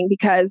one thing,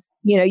 because,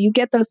 you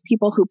get those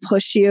people who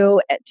push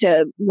you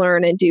to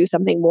learn and do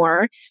something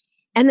more.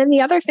 And then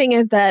the other thing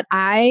is that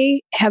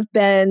I have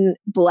been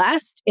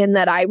blessed in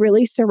that I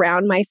really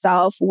surround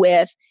myself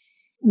with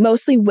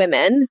mostly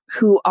women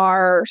who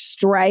are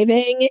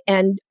striving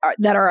and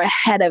that are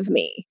ahead of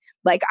me.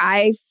 Like,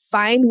 I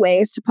find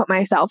ways to put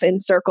myself in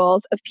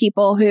circles of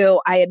people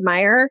who I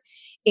admire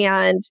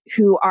and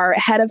who are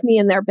ahead of me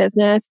in their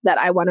business that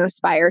I want to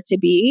aspire to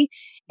be.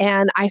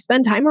 And I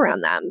spend time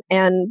around them.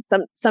 And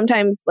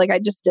sometimes, like I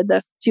just did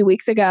this 2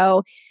 weeks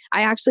ago,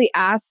 I actually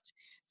asked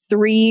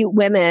 3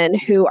 women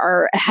who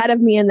are ahead of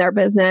me in their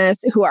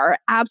business, who are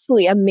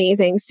absolutely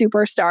amazing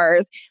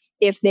superstars,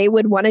 if they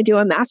would want to do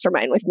a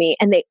mastermind with me.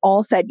 And they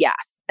all said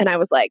yes. And I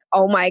was like,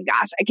 oh my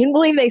gosh, I can't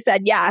believe they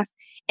said yes.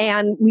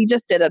 And we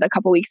just did it a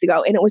couple weeks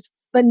ago. And it was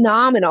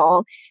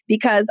phenomenal,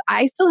 because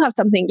I still have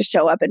something to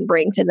show up and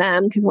bring to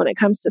them. Because when it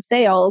comes to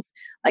sales,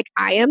 like,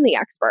 I am the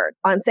expert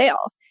on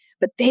sales,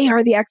 but they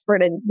are the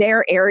expert in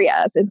their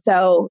areas. And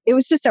so it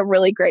was just a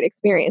really great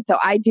experience. So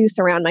I do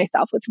surround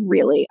myself with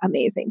really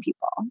amazing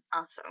people.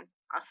 Awesome.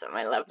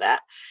 I love that.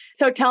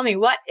 So tell me,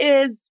 what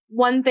is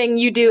one thing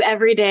you do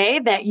every day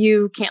that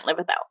you can't live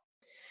without?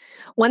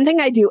 One thing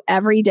I do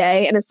every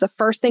day, and it's the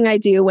first thing I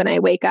do when I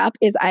wake up,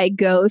 is I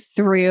go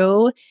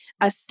through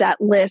a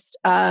set list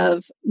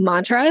of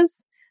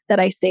mantras that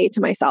I say to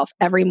myself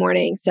every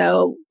morning.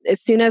 So as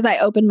soon as I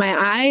open my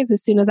eyes,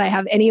 as soon as I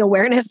have any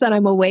awareness that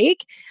I'm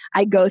awake,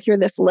 I go through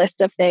this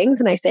list of things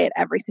and I say it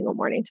every single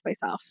morning to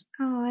myself.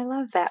 Oh, I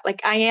love that.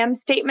 Like I am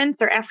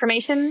statements or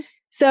affirmations?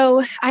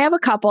 So I have a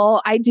couple.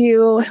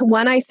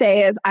 One I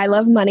say is, I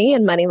love money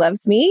and money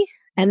loves me.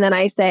 And then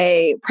I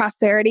say,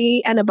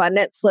 prosperity and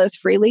abundance flows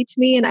freely to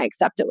me, and I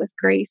accept it with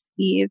grace,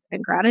 ease,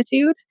 and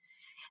gratitude.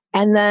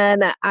 And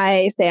then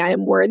I say, I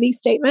am worthy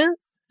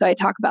statements. So I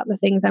talk about the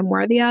things I'm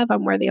worthy of.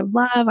 I'm worthy of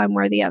love. I'm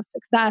worthy of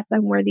success.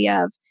 I'm worthy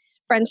of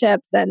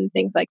friendships and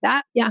things like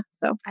that. Yeah.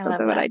 So those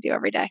are what I do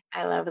every day.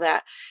 I love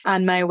that.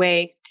 On my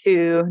way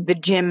to the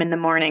gym in the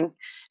morning,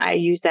 I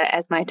use that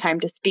as my time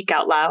to speak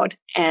out loud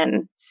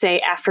and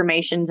say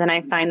affirmations. And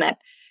I find that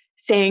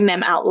saying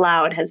them out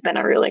loud has been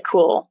a really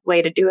cool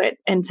way to do it.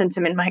 And since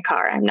I'm in my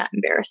car, I'm not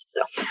embarrassed.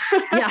 So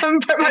yeah.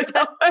 For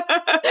myself.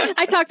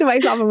 I talk to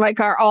myself in my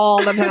car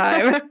all the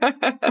time.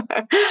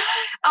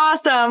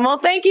 Awesome. Well,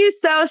 thank you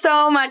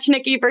so much,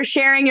 Nikki, for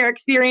sharing your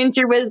experience,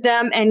 your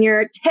wisdom, and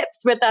your tips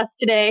with us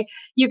today.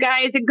 You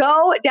guys,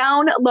 go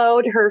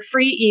download her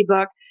free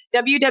ebook,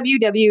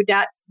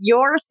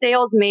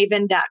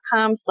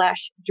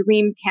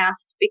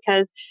 www.yoursalesmaven.com/dreamcast,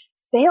 because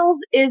sales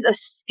is a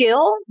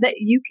skill that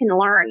you can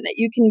learn, that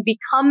you can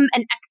become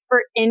an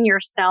expert in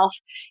yourself.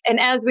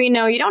 And as we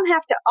know, you don't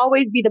have to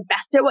always be the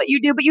best at what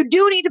you do, but you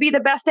do need to be the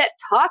best at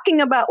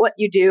talking about what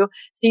you do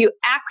so you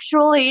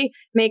actually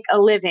make a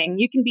living.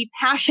 You can be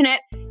passionate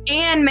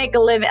and make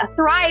a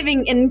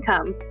thriving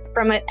income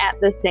from it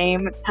at the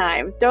same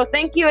time. So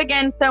thank you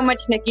again so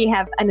much, Nikki.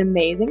 Have an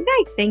amazing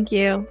day. Thank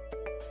you.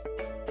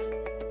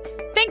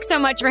 Thanks so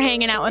much for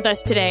hanging out with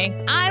us today.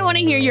 I want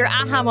to hear your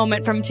aha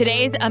moment from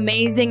today's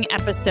amazing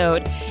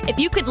episode. If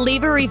you could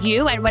leave a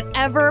review at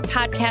whatever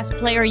podcast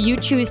player you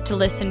choose to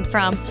listen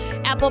from,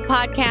 Apple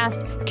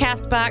Podcast,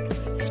 Castbox,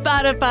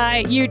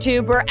 Spotify,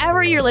 YouTube,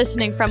 wherever you're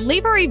listening from,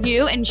 leave a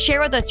review and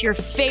share with us your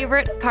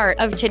favorite part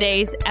of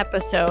today's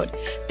episode.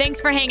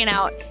 Thanks for hanging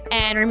out,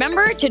 and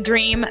remember to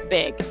dream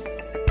big.